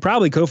 He would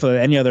probably go for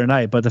that any other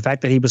night, but the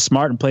fact that he was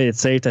smart and played it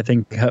safe, I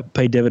think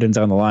paid dividends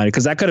on the line,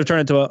 because that could have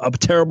turned into a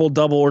terrible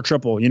double or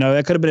triple.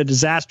 That could have been a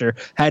disaster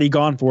had he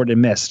gone for it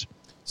and missed.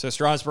 So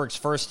Strasburg's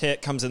first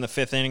hit comes in the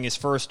 5th inning. His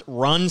first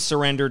run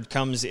surrendered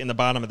comes in the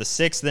bottom of the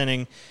 6th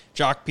inning.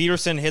 Jock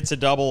Peterson hits a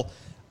double.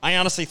 I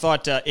honestly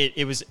thought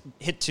it was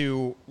hit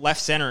to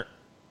left center.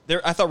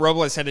 I thought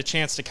Robles had a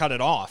chance to cut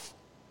it off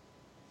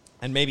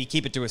and maybe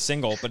keep it to a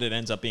single, but it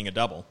ends up being a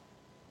double.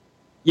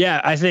 Yeah,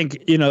 I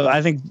think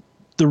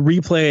the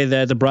replay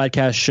that the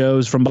broadcast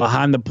shows from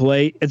behind the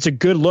plate, it's a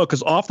good look,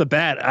 because off the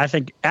bat, I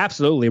think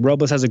absolutely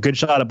Robles has a good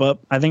shot above.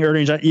 I think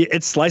Ernie,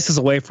 it slices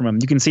away from him.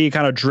 You can see it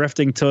kind of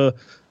drifting to,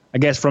 I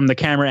guess, from the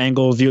camera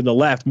angle view to the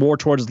left, more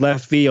towards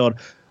left field.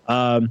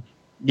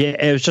 Yeah,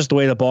 it was just the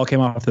way the ball came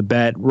off the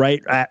bat.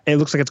 Right, it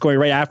looks like it's going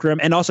right after him,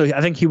 and also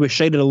I think he was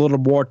shaded a little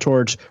more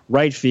towards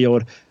right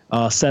field,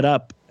 set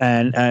up,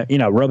 and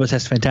Robles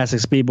has fantastic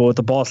speed, but with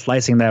the ball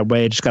slicing that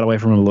way, it just got away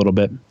from him a little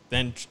bit.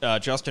 Then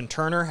Justin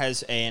Turner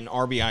has an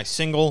RBI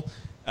single,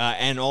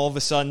 and all of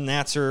a sudden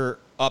Nats are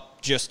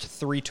up just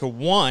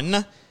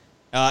 3-1,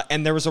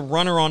 and there was a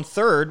runner on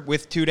third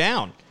with 2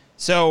 down.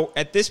 So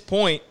at this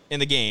point in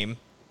the game,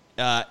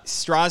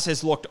 Stras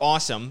has looked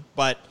awesome,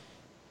 but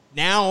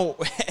now,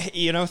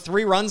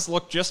 3 runs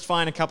looked just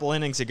fine a couple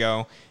innings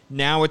ago.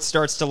 Now it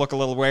starts to look a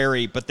little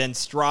wary, but then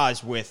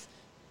Stras with,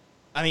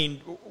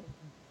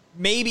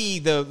 maybe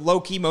the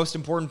low-key most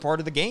important part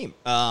of the game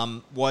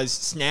was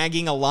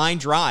snagging a line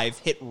drive,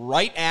 hit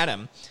right at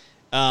him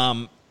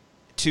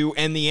to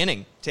end the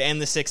inning, to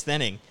end the 6th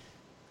inning,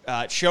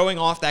 showing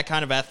off that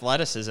kind of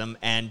athleticism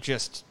and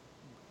just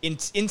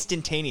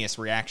instantaneous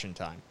reaction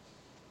time.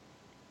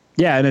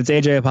 Yeah, and it's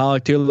A.J.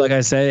 Pollock, too. Like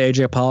I said,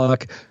 A.J.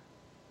 Pollock,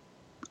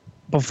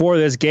 before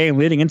this game,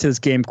 leading into this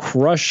game,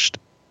 crushed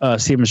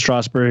Steven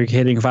Strasburg,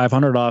 hitting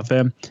 500 off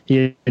him.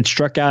 He had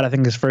struck out, I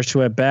think, his first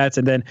 2 at-bats,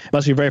 and then it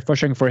must be very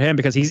frustrating for him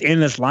because he's in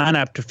this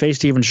lineup to face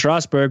Steven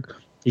Strasburg.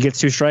 He gets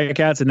 2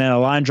 strikeouts and then a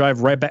line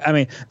drive right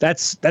back.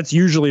 That's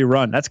usually a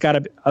run. That's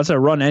a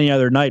run any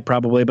other night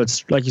probably,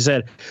 but like you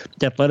said,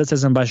 the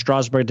athleticism by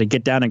Strasburg to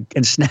get down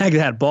and snag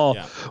that ball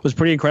was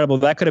pretty incredible.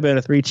 That could have been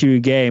a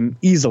 3-2 game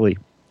easily.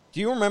 Do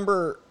you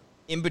remember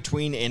in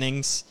between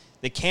innings,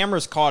 the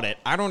cameras caught it?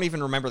 I don't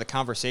even remember the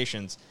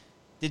conversations.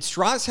 Did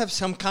Stras have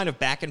some kind of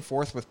back and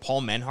forth with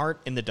Paul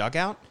Menhart in the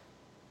dugout?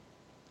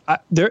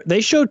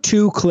 They showed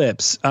 2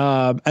 clips.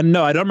 And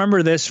no, I don't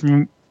remember this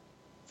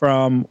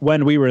from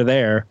when we were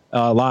there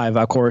live,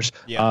 of course.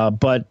 Yeah.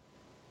 But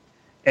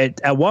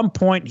at one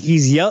point,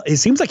 it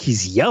seems like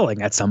he's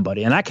yelling at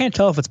somebody. And I can't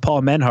tell if it's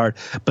Paul Menhart.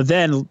 But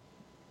then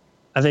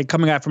I think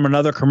coming out from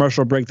another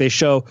commercial break, they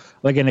show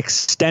like an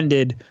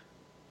extended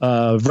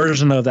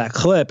version of that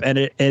clip. And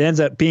it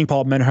ends up being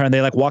Paul Menhart. And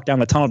they walk down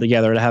the tunnel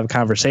together to have a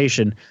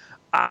conversation.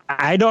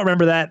 I don't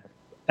remember that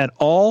at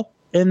all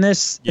in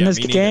this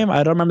game.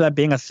 I don't remember that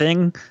being a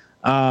thing.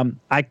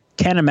 I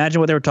can't imagine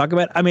what they were talking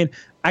about.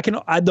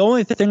 The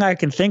only thing I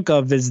can think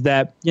of is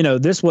that,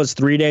 this was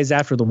 3 days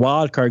after the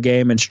wild card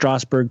game and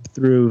Strasburg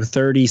threw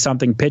 30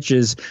 something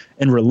pitches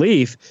in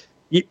relief.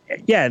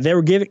 Yeah, they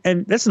were giving,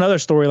 and that's another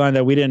storyline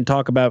that we didn't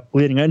talk about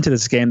leading into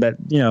this game, that,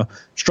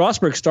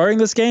 Strasburg starting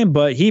this game,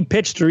 but he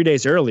pitched 3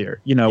 days earlier,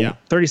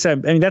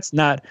 37. That's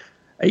not,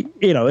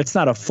 it's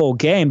not a full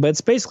game, but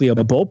it's basically a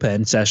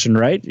bullpen session,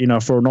 right?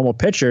 For a normal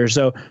pitcher.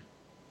 So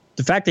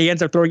the fact that he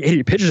ends up throwing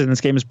 80 pitches in this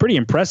game is pretty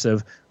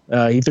impressive.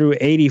 He threw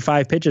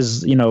 85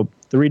 pitches,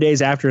 3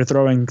 days after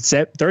throwing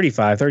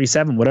 35,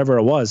 37, whatever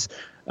it was.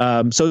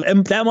 So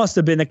that must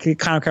have been the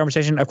kind of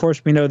conversation. Of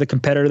course, we know the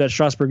competitor that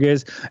Strasburg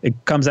is. It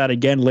comes out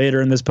again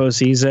later in this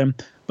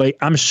postseason. But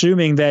I'm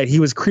assuming that he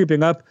was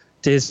creeping up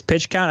to his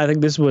pitch count. I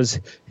think this was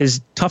his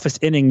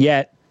toughest inning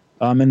yet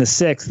in the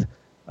 6th.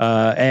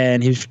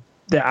 And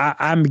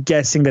I'm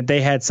guessing that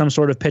they had some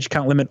sort of pitch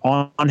count limit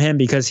on him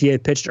because he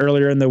had pitched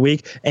earlier in the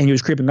week and he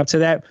was creeping up to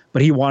that,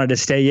 but he wanted to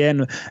stay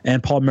in.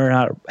 And Paul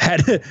Menhart,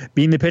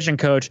 being the pitching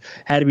coach,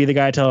 had to be the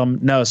guy to tell him,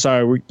 no,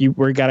 sorry,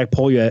 we're got to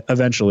pull you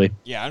eventually.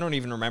 Yeah, I don't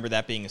even remember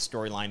that being a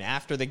storyline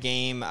after the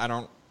game.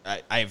 I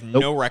have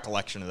no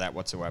recollection of that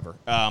whatsoever.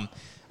 All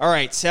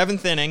right,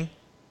 7th inning.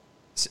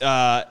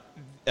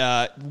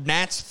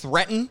 Nats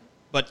threaten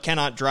but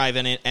cannot drive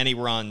any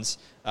runs.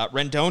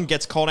 Rendon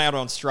gets called out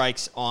on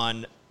strikes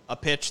on a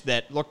pitch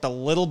that looked a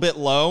little bit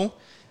low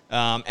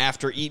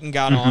after Eaton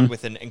got on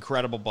with an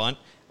incredible bunt.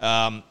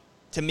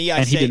 To me,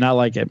 he did not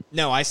like it.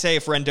 No, I say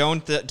if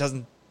Rendon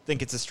doesn't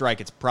think it's a strike,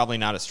 it's probably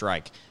not a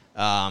strike.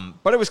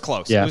 But it was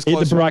close. Yeah, it was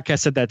close. The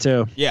broadcast said that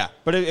too. Yeah,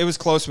 but it was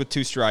close with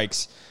 2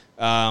 strikes.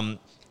 And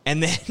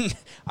then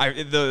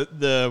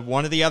the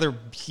one of the other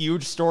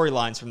huge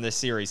storylines from this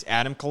series,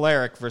 Adam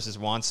Kolarek versus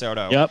Juan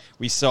Soto. Yep.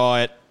 We saw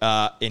it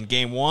in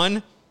Game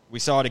 1. We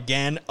saw it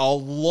again, a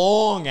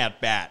long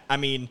at-bat.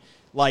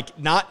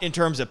 Not in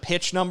terms of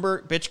pitch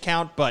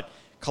count, but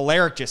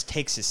Kolarek just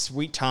takes his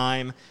sweet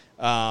time.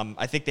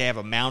 I think they have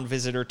a mound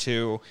visit or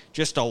 2.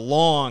 Just a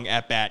long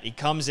at-bat. He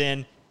comes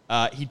in.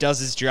 He does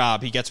his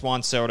job. He gets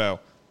Juan Soto.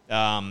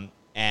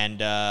 and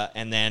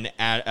then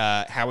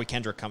Howie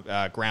Kendrick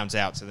grounds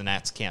out, so the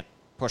Nats can't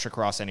push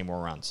across any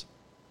more runs.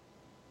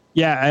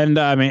 Yeah, and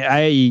I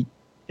mean,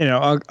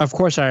 of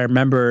course I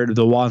remember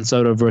the Juan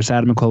Soto versus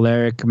Adam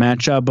Kolarek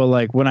matchup, but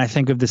like when I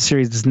think of this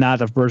series, it's not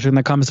the first thing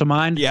that comes to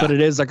mind. Yeah. But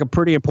it is like a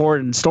pretty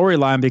important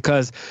storyline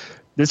because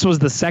this was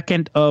the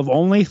second of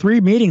only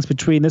 3 meetings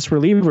between this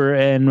reliever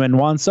and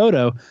Juan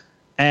Soto.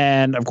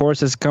 And of course,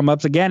 this comes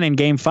up again in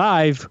Game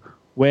 5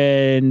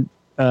 when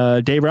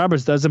Dave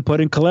Roberts doesn't put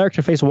in Kolarek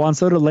to face Juan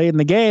Soto late in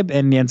the game,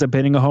 and he ends up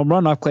hitting a home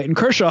run off Clayton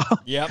Kershaw.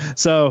 Yep.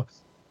 So,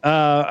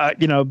 Kolarek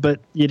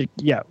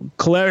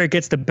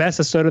gets the best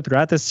of Soto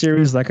throughout this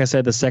series. Like I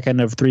said, the second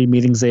of 3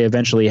 meetings they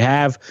eventually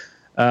have.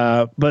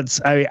 But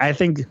I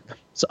think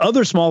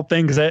other small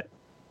things that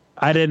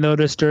I didn't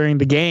notice during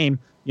the game,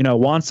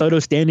 Juan Soto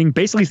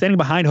basically standing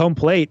behind home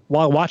plate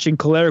while watching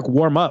Kolarek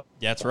warm up.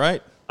 That's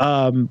right.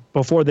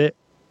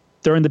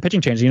 During the pitching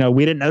change.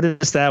 We didn't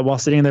notice that while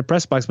sitting in the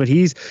press box, but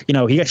he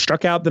got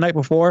struck out the night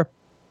before.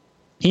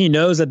 He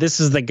knows that this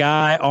is the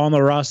guy on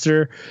the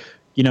roster,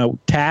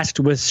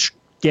 tasked with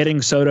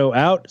getting Soto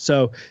out.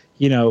 So,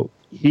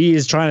 he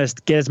is trying to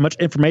get as much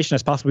information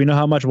as possible. We know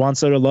how much Juan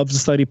Soto loves to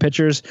study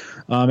pitchers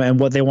and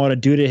what they want to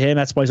do to him.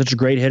 That's why he's such a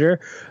great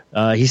hitter.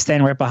 He's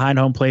standing right behind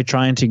home plate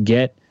trying to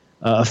get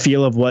a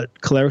feel of what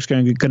Kolarek's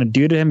going to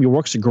do to him. He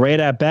works a great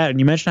at bat. And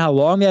you mentioned how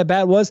long that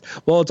bat was.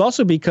 Well, it's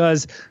also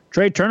because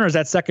Trey Turner is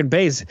at second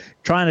base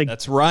trying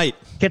to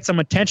get some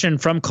attention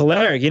from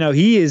Kolarek.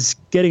 He is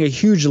getting a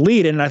huge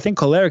lead, and I think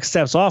Kolarek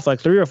steps off like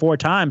 3 or 4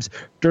 times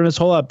during this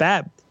whole at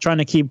bat trying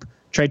to keep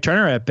Trey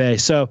Turner at bay.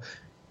 So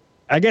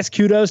I guess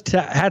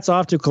hats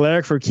off to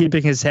Kolarek for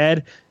keeping his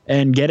head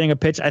and getting a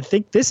pitch. I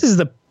think this is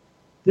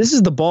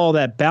the ball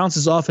that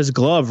bounces off his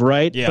glove,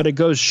 right? Yeah. But it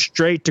goes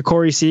straight to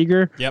Corey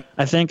Seager. Yep.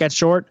 I think at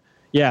short.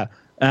 Yeah.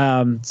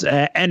 And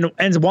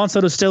Juan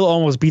Soto still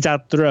almost beats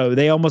out the throw.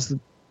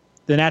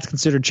 The Nats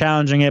considered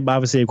challenging it, but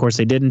obviously, of course,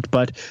 they didn't.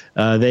 But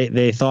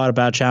they thought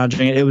about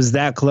challenging it. It was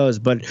that close.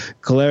 But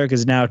Kolarek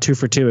is now 2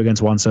 for 2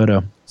 against Juan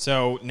Soto.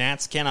 So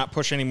Nats cannot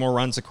push any more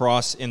runs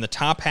across in the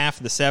top half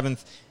of the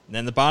 7th. And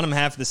then the bottom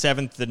half of the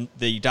 7th,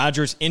 the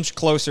Dodgers inch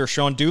closer.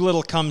 Sean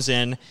Doolittle comes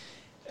in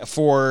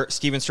for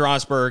Steven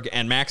Strasburg,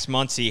 and Max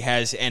Muncy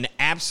has an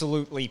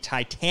absolutely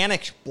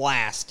titanic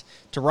blast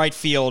to right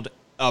field,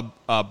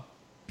 a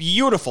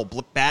beautiful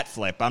bat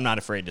flip. I'm not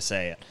afraid to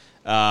say it.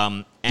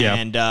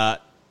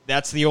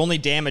 That's the only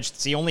damage.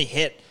 It's the only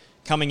hit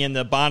coming in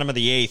the bottom of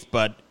the 8th,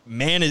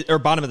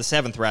 bottom of the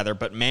 7th rather.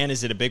 But man,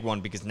 is it a big one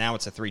because now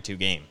it's a 3-2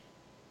 game.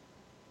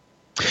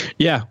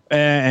 Yeah,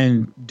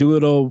 and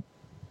Doolittle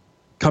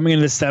coming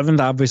into the 7th,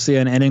 obviously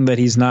an inning that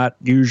he's not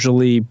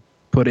usually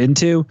put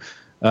into.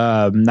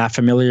 Not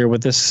familiar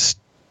with this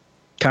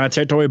kind of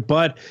territory,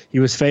 but he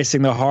was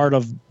facing the heart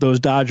of those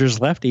Dodgers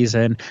lefties,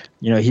 and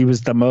he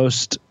was the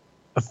most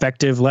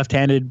effective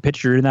left-handed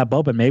pitcher in that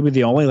bullpen, maybe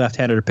the only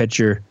left-handed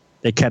pitcher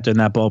they kept in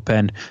that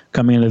bullpen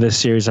coming into this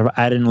series.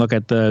 I didn't look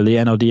at the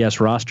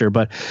NLDS roster,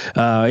 but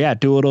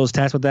Doolittle's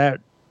tasked with that.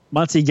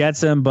 Muncy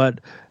gets him, but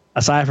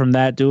aside from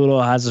that,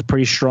 Doolittle has a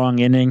pretty strong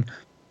inning,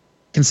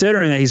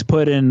 considering that he's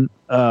put in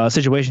a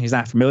situation he's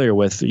not familiar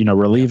with,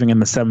 relieving in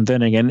the 7th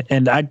inning,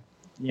 and I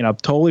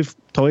totally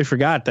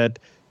forgot that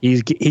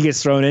he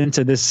gets thrown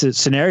into this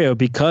scenario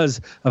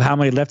because of how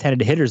many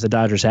left-handed hitters the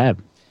Dodgers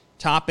have.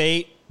 Top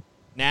 8,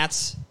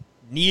 Nats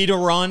need a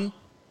run.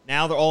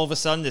 Now all of a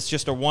sudden it's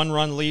just a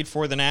 1-run lead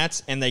for the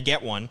Nats, and they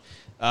get one.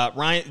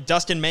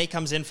 Dustin May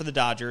comes in for the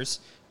Dodgers.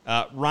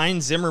 Ryan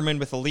Zimmerman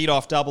with a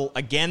leadoff double.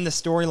 Again, the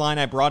storyline,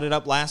 I brought it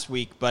up last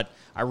week, but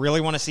I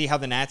really want to see how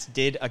the Nats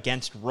did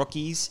against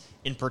rookies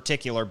in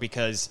particular,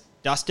 because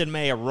Dustin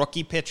May, a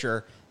rookie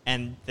pitcher,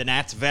 and the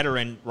Nats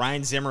veteran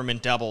Ryan Zimmerman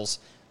doubles,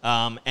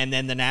 and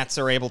then the Nats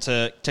are able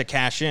to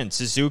cash in.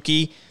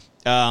 Suzuki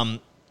draws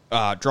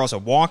a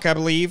walk, I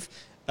believe.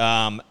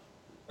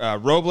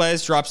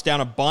 Robles drops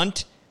down a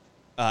bunt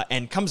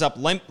and comes up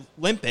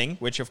limping,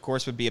 which of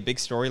course would be a big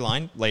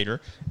storyline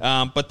later.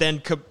 But then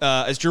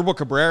Asdrubal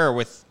Cabrera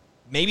with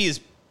maybe his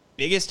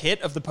biggest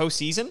hit of the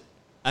postseason.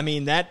 I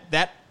mean,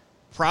 that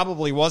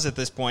probably was at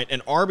this point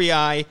an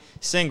RBI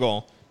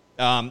single,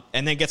 and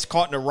then gets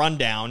caught in a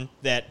rundown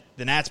that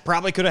the Nats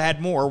probably could have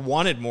had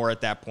wanted more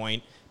at that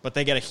point, but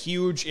they get a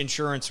huge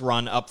insurance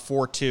run up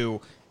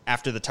 4-2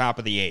 after the top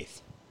of the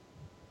 8th.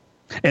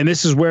 And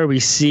this is where we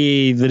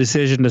see the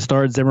decision to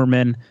start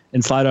Zimmerman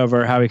and slide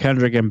over Howie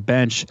Kendrick and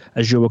bench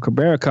Asdrubal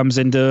Cabrera comes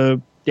into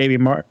Davey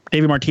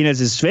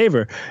Martinez's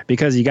favor,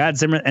 because you got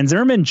Zimmerman, and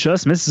Zimmerman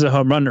just misses a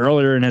home run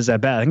earlier in his at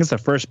bat. I think it's the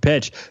first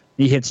pitch.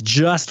 He hits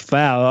just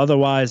foul.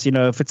 Otherwise,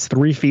 if it's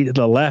 3 feet to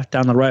the left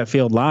down the right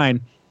field line,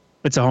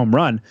 it's a home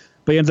run.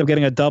 But he ends up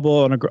getting a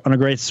double on a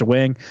great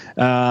swing,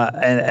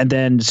 and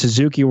then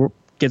Suzuki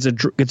gets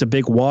a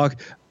big walk,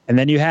 and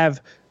then you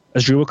have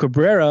Asdrubal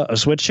Cabrera, a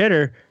switch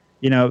hitter.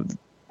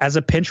 As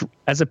a pinch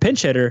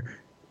hitter,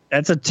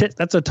 that's a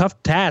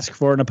tough task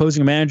for an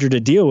opposing manager to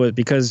deal with,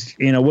 because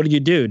what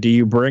do? Do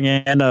you bring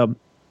in a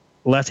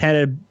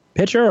left-handed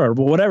pitcher or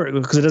whatever?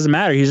 Because it doesn't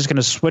matter. He's just going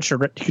to switch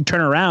or turn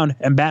around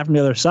and bat from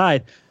the other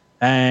side.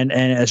 And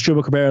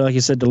Asdrubal Cabrera, like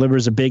you said,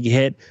 delivers a big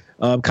hit,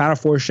 kind of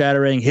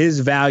foreshadowing his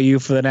value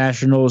for the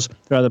Nationals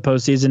throughout the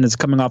postseason. It's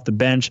coming off the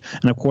bench,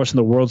 and of course in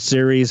the World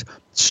Series,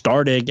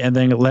 starting and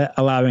then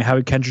allowing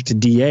Howie Kendrick to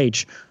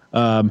DH.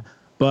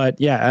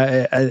 But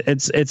yeah,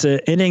 it's an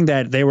inning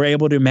that they were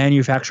able to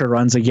manufacture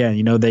runs again.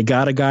 You know, they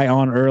got a guy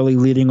on early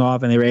leading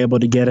off, and they were able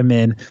to get him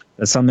in.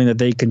 That's something that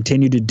they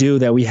continue to do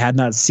that we had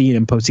not seen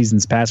in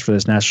postseasons past for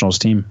this Nationals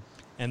team.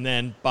 And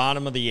then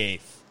bottom of the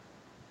eighth,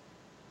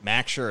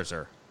 Max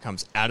Scherzer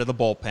comes out of the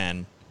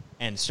bullpen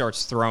and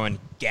starts throwing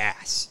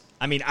gas.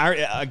 I mean,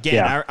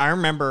 I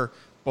remember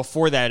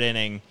before that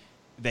inning,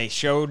 they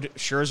showed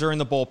Scherzer in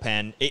the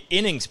bullpen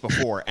innings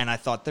before, and I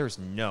thought, there's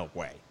no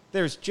way.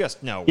 There's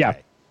just no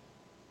way.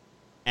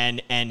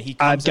 And he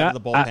comes out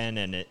of the bullpen,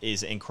 and it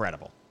is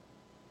incredible.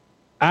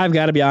 I've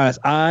got to be honest.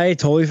 I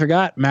totally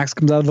forgot Max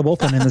comes out of the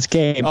bullpen in this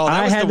game.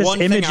 That was the one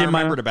thing I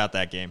remembered about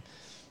that game.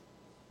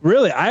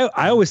 Really,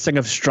 I always think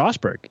of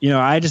Strasburg. You know,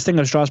 I just think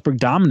of Strasburg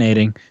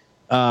dominating.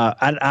 Because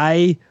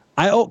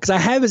I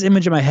have his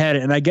image in my head,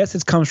 and I guess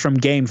it comes from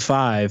Game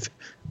 5,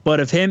 but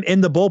of him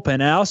in the bullpen.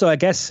 And also, I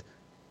guess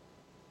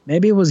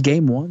maybe it was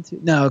Game 1. Too.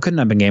 No, it couldn't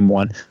have been Game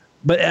 1.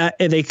 But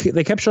they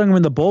kept showing him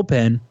in the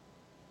bullpen,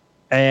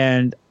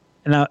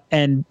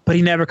 but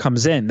he never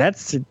comes in.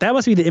 That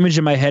must be the image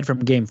in my head from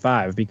Game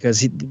 5,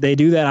 because they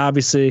do that.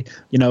 Obviously,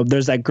 you know,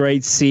 there's that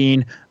great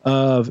scene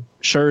of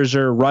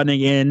Scherzer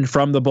running in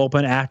from the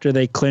bullpen after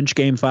they clinch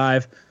Game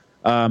 5.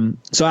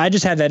 So I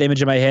just have that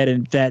image in my head,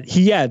 and that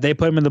they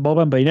put him in the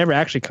bullpen, but he never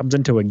actually comes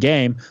into a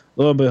game.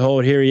 Lo and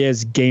behold, here he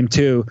is, Game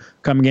 2,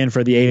 coming in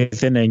for the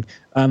 8th inning.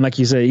 Like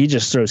you said, he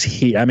just throws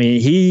heat. I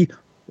mean, he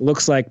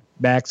looks like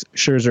Max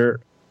Scherzer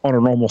on a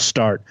normal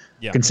start,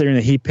 considering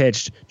that he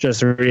pitched just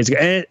 3 days ago.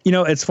 And, you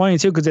know, it's funny,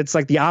 too, because it's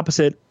like the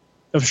opposite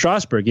of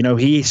Strasburg. You know,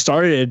 he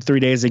started 3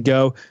 days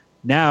ago.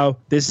 Now,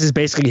 this is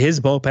basically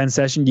his bullpen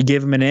session. You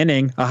give him an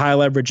inning, a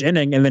high-leverage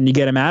inning, and then you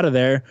get him out of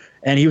there,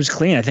 and he was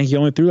clean. I think he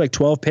only threw like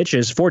 12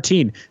 pitches,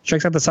 14.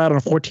 Strikes out the side on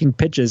 14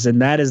 pitches,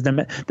 and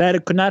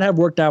that could not have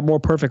worked out more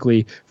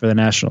perfectly for the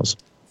Nationals.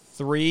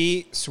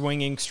 3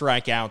 swinging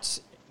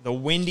strikeouts, the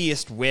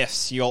windiest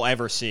whiffs you'll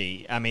ever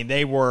see. I mean,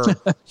 they were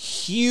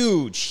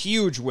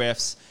huge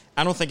whiffs.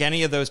 I don't think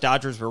any of those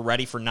Dodgers were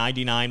ready for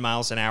 99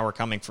 miles an hour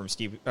coming from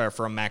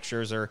Max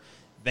Scherzer.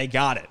 They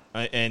got it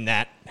in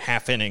that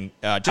half inning.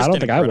 I don't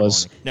think I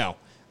was. Inning. No.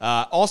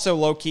 Also,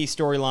 low-key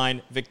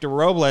storyline, Victor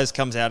Robles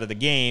comes out of the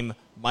game.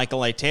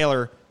 Michael A.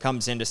 Taylor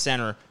comes into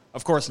center.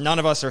 Of course, none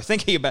of us are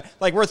thinking about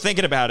we're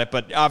thinking about it,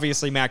 but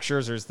obviously Max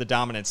Scherzer is the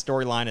dominant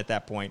storyline at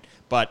that point.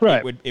 But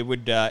right. it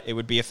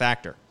would be a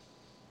factor.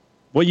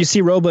 Well, you see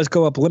Robles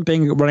go up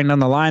limping, running down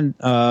the line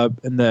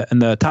in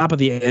the top of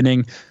the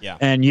inning,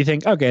 and you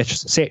think, okay, it's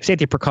just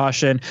safety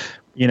precaution.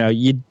 You know,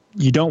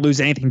 you don't lose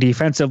anything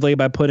defensively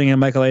by putting in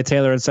Michael A.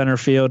 Taylor in center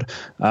field,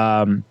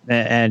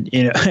 and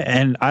you know,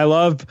 and I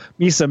love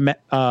me some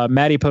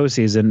Matty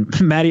postseason,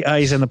 Matty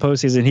Ice in the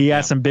postseason. He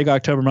has some big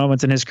October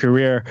moments in his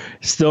career.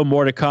 Still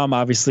more to come,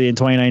 obviously, in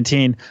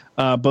 2019.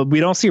 But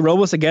we don't see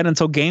Robles again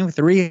until Game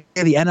 3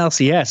 of the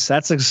NLCS.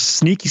 That's a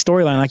sneaky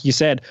storyline, like you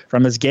said,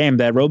 from this game,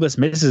 that Robles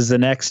misses the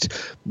next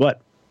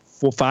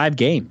 5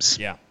 games.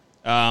 Yeah.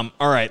 All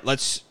right,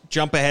 let's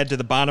jump ahead to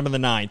the bottom of the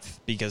 9th,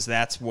 because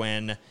that's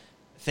when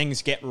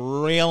things get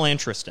real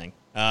interesting.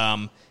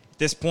 At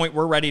this point,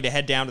 we're ready to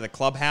head down to the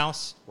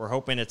clubhouse. We're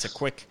hoping it's a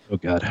quick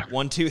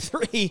 1, 2,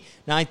 3,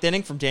 9th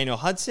inning from Daniel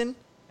Hudson,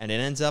 and it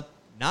ends up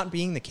not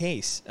being the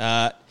case.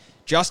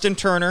 Justin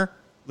Turner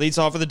leads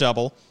off with a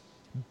double.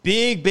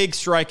 Big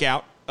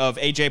strikeout of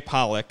A.J.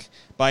 Pollock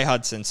by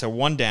Hudson, so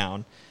 1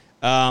 down.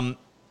 And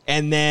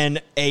then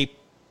a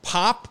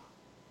pop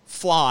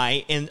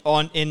fly in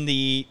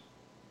the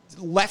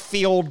left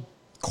field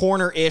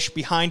corner-ish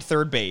behind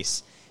third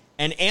base.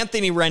 And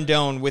Anthony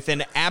Rendon with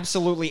an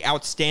absolutely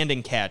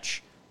outstanding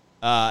catch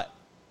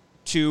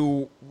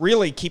to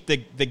really keep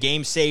the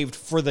game saved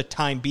for the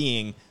time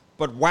being.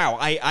 But wow,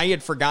 I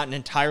had forgotten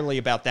entirely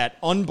about that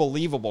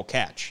unbelievable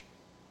catch.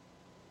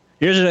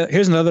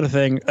 Here's another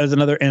thing, as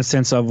another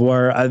instance of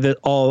where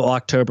all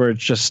October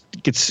just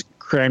gets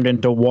crammed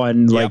into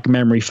one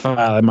memory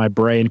file in my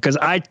brain, because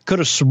I could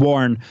have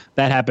sworn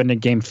that happened in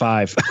Game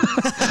 5.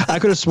 I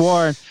could have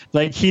sworn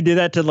he did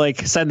that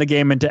to send the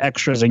game into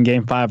extras in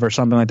Game 5 or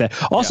something like that.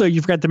 Also, you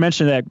forgot to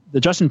mention that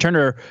the Justin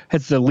Turner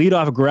hits the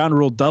leadoff ground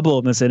rule double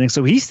in this inning,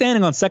 so he's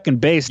standing on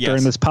second base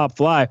during this pop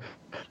fly.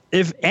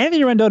 If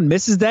Anthony Rendon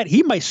misses that,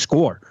 he might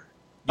score.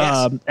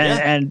 Yes.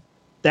 And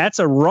that's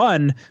a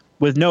run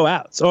with no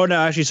outs. Oh no,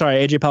 actually, sorry,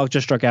 AJ Pollock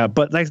just struck out.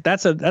 But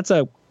that's a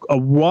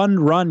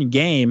 1-run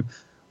game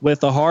with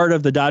the heart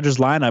of the Dodgers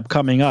lineup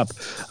coming up.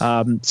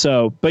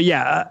 But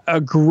yeah,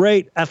 a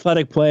great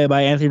athletic play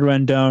by Anthony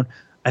Rendon.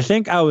 I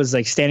think I was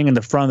standing in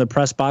the front of the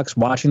press box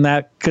watching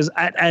that, because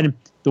and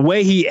the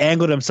way he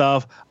angled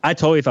himself, I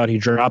totally thought he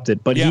dropped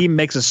it. But he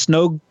makes a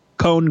snow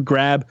cone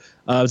grab,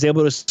 was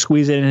able to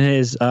squeeze it in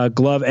his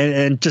glove,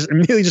 and just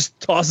immediately just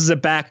tosses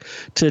it back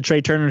to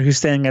Trey Turner, who's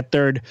standing at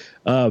third.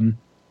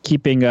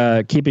 keeping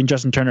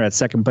Justin Turner at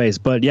second place.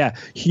 But yeah,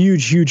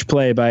 huge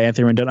play by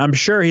Anthony Rendon. I'm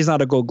sure he's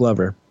not a Gold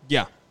Glover.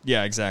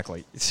 Yeah,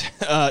 exactly.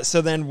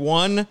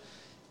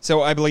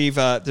 So I believe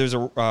there's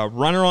a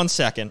runner on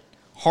second,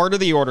 heart of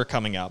the order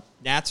coming up.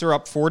 Nats are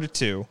up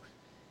 4-2.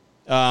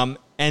 And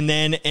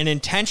then an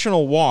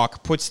intentional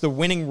walk puts the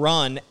winning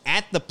run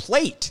at the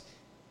plate,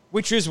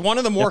 which is one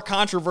of the more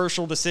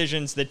controversial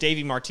decisions that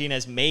Davey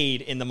Martinez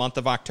made in the month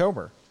of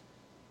October.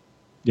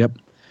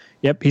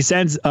 Yep. He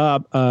sends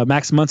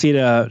Max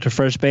Muncy to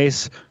first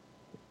base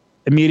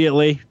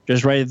immediately,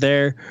 just right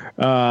there.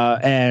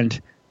 And,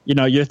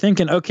 you're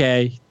thinking,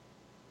 okay,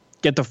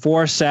 get the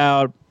force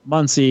out.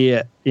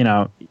 Muncy,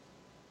 no,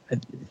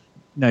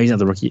 he's not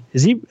the rookie.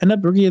 Is he end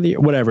up rookie of the year?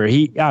 Whatever.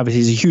 He obviously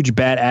he's a huge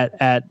bat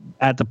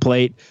at the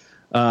plate.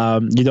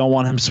 You don't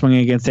want him swinging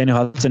against Daniel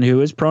Hudson,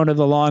 who is prone to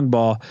the long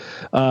ball.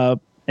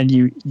 And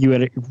you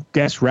would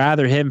guess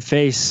rather him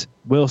face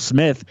Will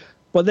Smith.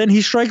 But then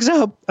he strikes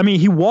out. I mean,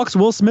 he walks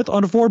Will Smith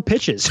on 4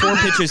 pitches. 4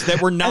 pitches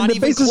that were not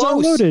even bases close. Are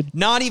loaded.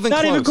 Not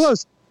even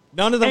close.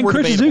 None of them were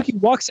Chris debatable. Suzuki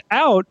walks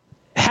out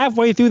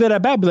halfway through that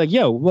at bat, be like,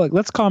 "Yo, look,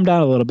 let's calm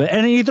down a little bit."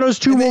 And then he throws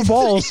 2 more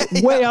balls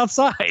way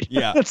outside.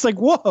 Yeah, it's like,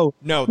 whoa,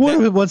 no,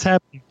 what's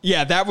happening?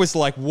 Yeah, that was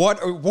like,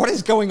 what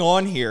is going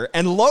on here?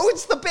 And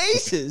loads the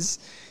bases.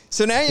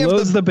 So now you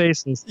have the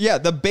bases. Yeah,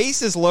 the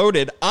base is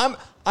loaded.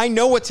 I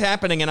know what's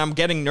happening, and I'm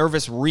getting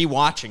nervous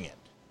rewatching it.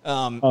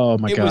 Oh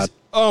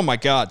my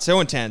god, so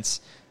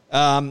intense.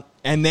 And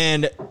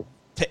then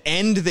to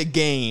end the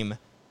game,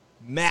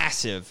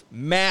 massive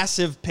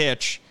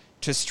pitch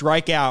to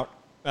strike out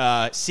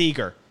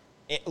Seager.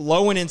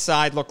 Low and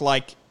inside looked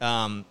like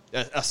a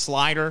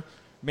slider,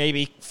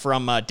 maybe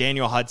from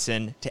Daniel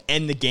Hudson to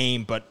end the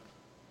game. But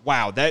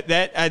wow,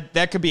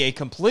 that could be a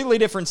completely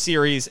different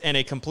series and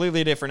a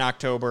completely different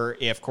October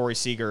if Corey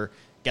Seager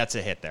gets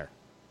a hit there.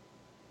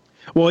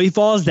 Well, he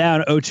falls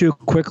down 0-2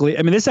 quickly.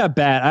 I mean, this at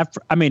bat.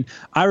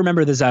 I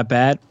remember this at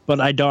bat, but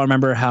I don't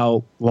remember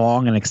how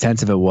long and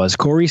extensive it was.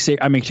 Corey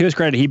Seager, to his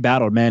credit, he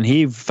battled, man.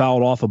 He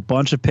fouled off a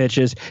bunch of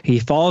pitches. He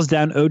falls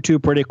down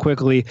 0-2 pretty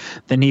quickly.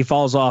 Then he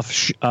fouls off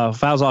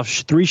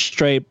 3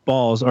 straight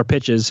balls or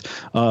pitches,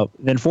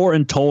 then 4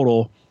 in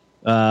total.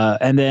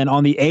 And then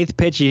on the 8th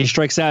pitch, he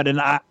strikes out.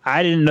 And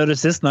I didn't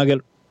notice this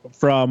nugget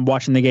from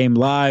watching the game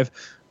live,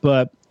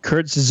 but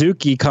Kurt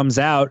Suzuki comes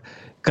out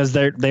because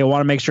they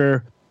want to make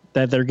sure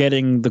that they're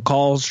getting the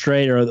calls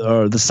straight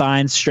or the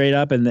signs straight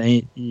up. And,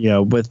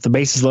 with the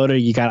bases loaded,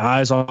 you got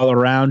eyes all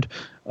around.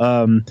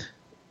 And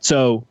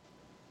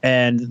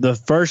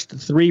the first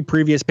 3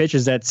 previous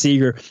pitches that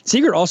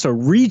Seager also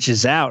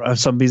reaches out of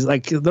some of these,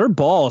 like, they're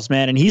balls,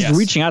 man. And he's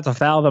reaching out to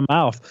foul them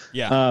off.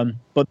 Yeah.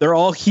 But they're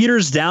all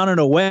heaters down and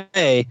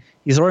away.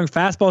 He's throwing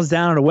fastballs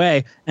down and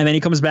away. And then he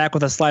comes back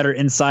with a slider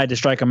inside to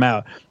strike him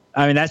out.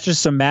 I mean, that's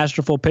just some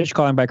masterful pitch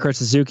calling by Kurt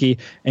Suzuki,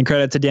 and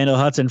credit to Daniel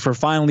Hudson for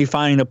finally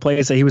finding the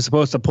place that he was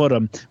supposed to put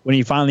him when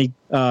he finally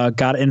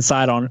got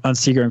inside on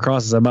Seager and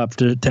crosses him up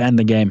to end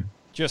the game.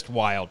 Just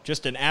wild.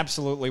 Just an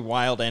absolutely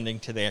wild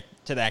ending to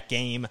that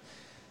game.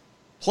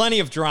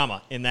 Plenty of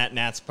drama in that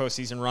Nats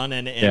postseason run,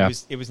 and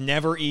it was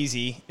never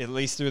easy, at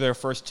least through their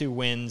first 2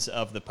 wins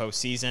of the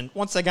postseason.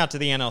 Once they got to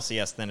the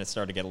NLCS, then it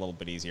started to get a little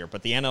bit easier.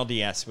 But the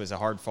NLDS was a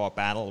hard-fought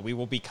battle. We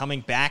will be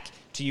coming back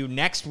to you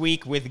next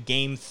week with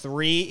Game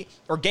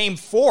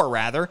 4,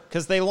 rather,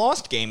 because they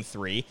lost Game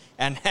 3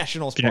 at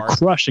Nationals Park. A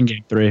crushing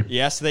Game 3.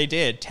 Yes, they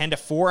did.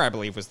 10-4, I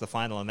believe, was the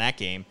final in that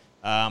game.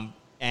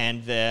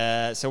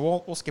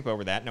 So we'll skip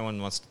over that. No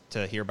one wants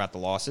to hear about the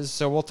losses.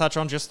 So we'll touch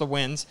on just the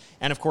wins.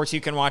 And, of course, you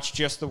can watch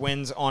Just the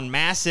Wins on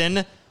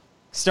MASN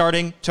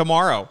starting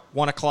tomorrow,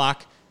 1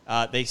 o'clock.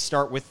 They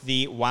start with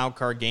the wild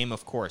card game,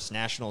 of course,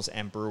 Nationals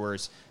and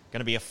Brewers. Going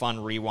to be a fun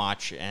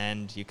rewatch,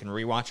 and you can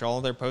rewatch all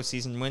of their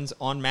postseason wins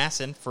on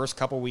MASN first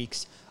couple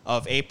weeks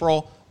of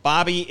April.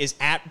 Bobby is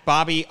at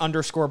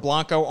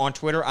Bobby_Blanco on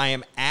Twitter. I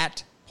am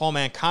at Paul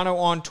Mancano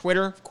on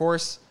Twitter, of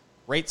course.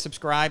 Rate,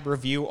 subscribe,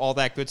 review, all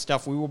that good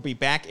stuff. We will be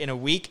back in a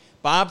week.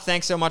 Bob,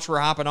 thanks so much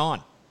for hopping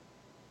on.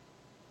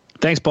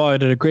 Thanks, Paul. You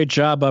did a great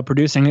job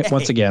producing it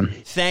once again.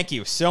 Thank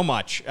you so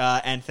much.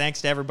 And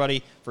thanks to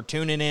everybody for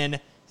tuning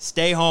in.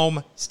 Stay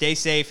home, stay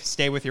safe,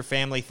 stay with your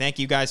family. Thank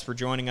you guys for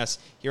joining us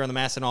here on the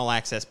MASN All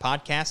Access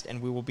podcast,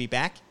 and we will be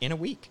back in a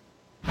week.